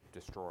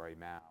destroy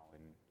Mao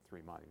in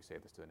 3 months. You say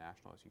this to the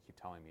nationalists. You keep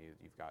telling me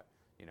you've got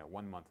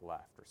 1 month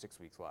left or 6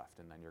 weeks left,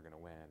 and then you're going to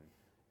win.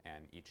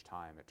 And each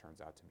time it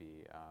turns out to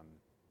be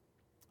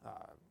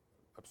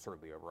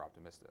absurdly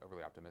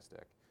overly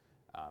optimistic.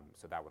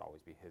 So that would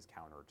always be his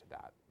counter to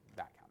that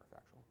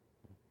counterfactual.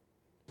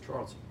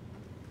 Charles.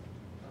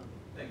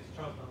 Thanks,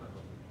 Charles.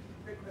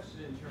 Great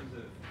question in terms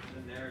of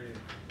the narrative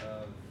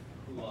of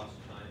who lost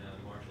China,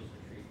 Marshall's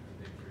retreat from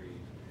victory,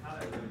 how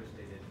that was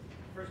overstated.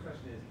 The first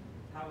question is,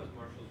 how was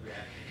Marshall's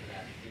reaction to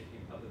that if he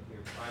publicly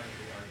or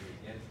privately argued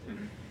against it?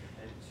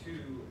 And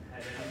two,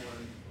 had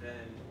anyone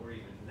then or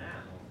even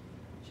now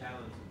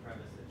challenged the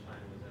premise that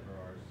China was ever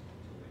ours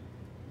to win?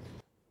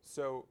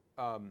 So,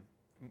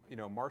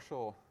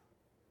 Marshall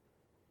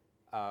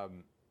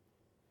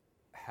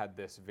had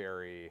this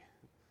very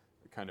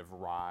kind of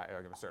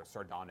sort of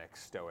sardonic,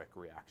 stoic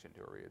reaction to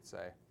it, where he'd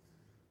say,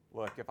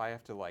 look, if I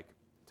have to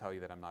tell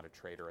you that I'm not a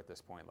traitor at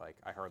this point,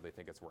 I hardly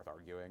think it's worth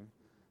arguing.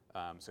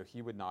 So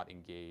he would not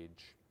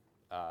engage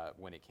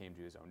when it came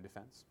to his own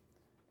defense.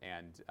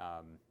 And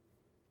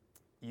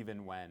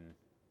even when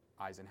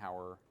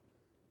Eisenhower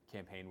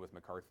campaigned with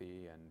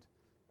McCarthy and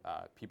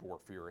people were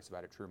furious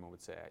about it, Truman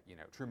would say,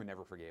 Truman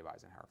never forgave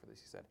Eisenhower for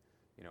this. He said,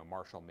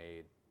 Marshall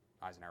made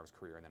Eisenhower's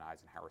career and then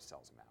Eisenhower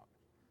sells him out.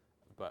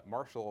 But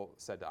Marshall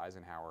said to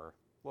Eisenhower,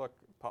 look,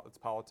 it's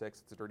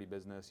politics, it's a dirty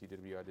business, you did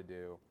what you had to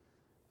do.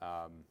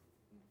 I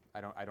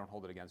don't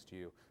hold it against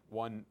you.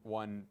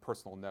 One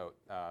personal note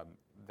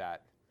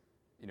that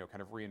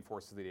kind of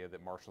reinforces the idea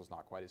that Marshall's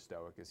not quite as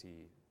stoic as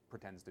he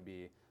pretends to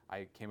be.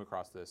 I came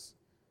across this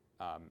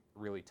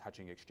really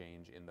touching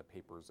exchange in the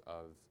papers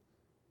of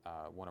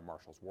one of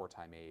Marshall's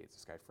wartime aides,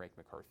 this guy Frank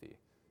McCarthy,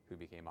 who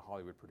became a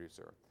Hollywood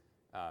producer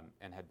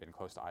and had been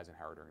close to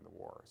Eisenhower during the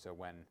war. So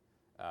when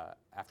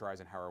after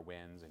Eisenhower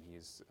wins and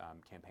he's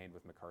campaigned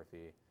with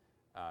McCarthy,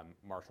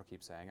 Marshall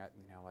keeps saying,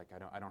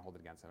 I don't hold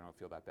it against him. I don't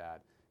feel that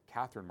bad.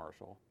 Catherine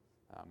Marshall,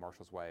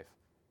 Marshall's wife,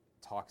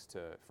 talks to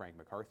Frank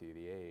McCarthy,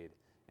 the aide,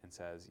 and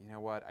says, you know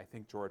what? I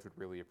think George would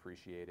really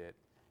appreciate it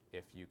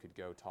if you could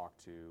go talk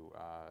to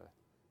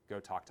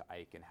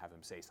Ike and have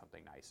him say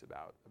something nice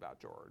about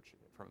George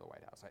from the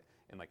White House.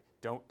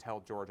 Don't tell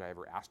George I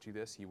ever asked you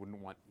this. He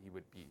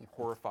would be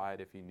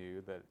horrified if he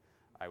knew that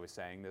I was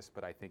saying this,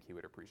 but I think he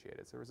would appreciate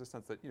it. So there was a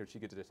sense that she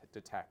could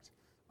detect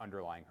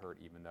underlying hurt,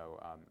 even though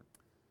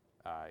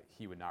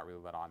he would not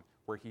really let on.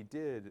 Where he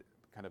did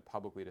kind of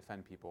publicly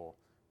defend people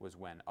was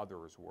when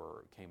others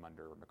came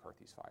under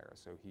McCarthy's fire.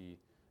 So he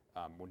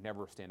would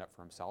never stand up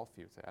for himself.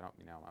 He would say,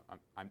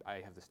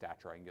 I have the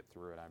stature, I can get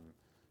through it. I'm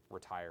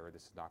retired.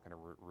 This is not going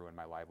to ruin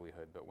my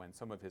livelihood. But when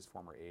some of his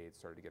former aides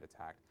started to get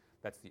attacked,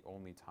 that's the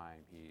only time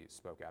he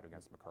spoke out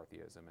against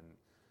McCarthyism and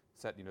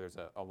said, there's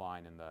a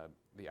line in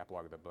the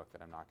epilogue of the book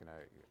that I'm not going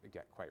to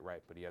get quite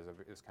right, but he has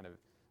this kind of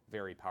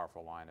very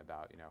powerful line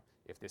about,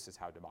 if this is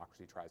how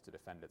democracy tries to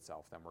defend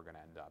itself, then we're going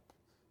to end up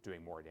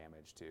doing more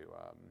damage to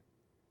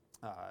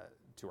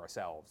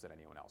ourselves than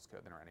anyone else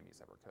could, than our enemies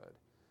ever could.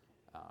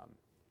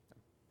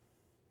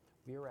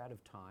 We are out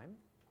of time,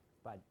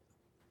 but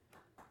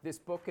this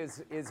book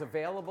is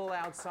available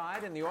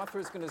outside, and the author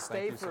is going to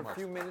stay for a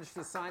few minutes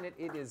to sign it.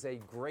 It is a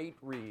great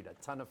read, a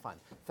ton of fun.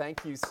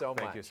 Thank you so much.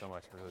 Thank you so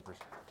much. I really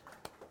appreciate it.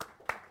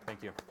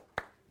 Thank you.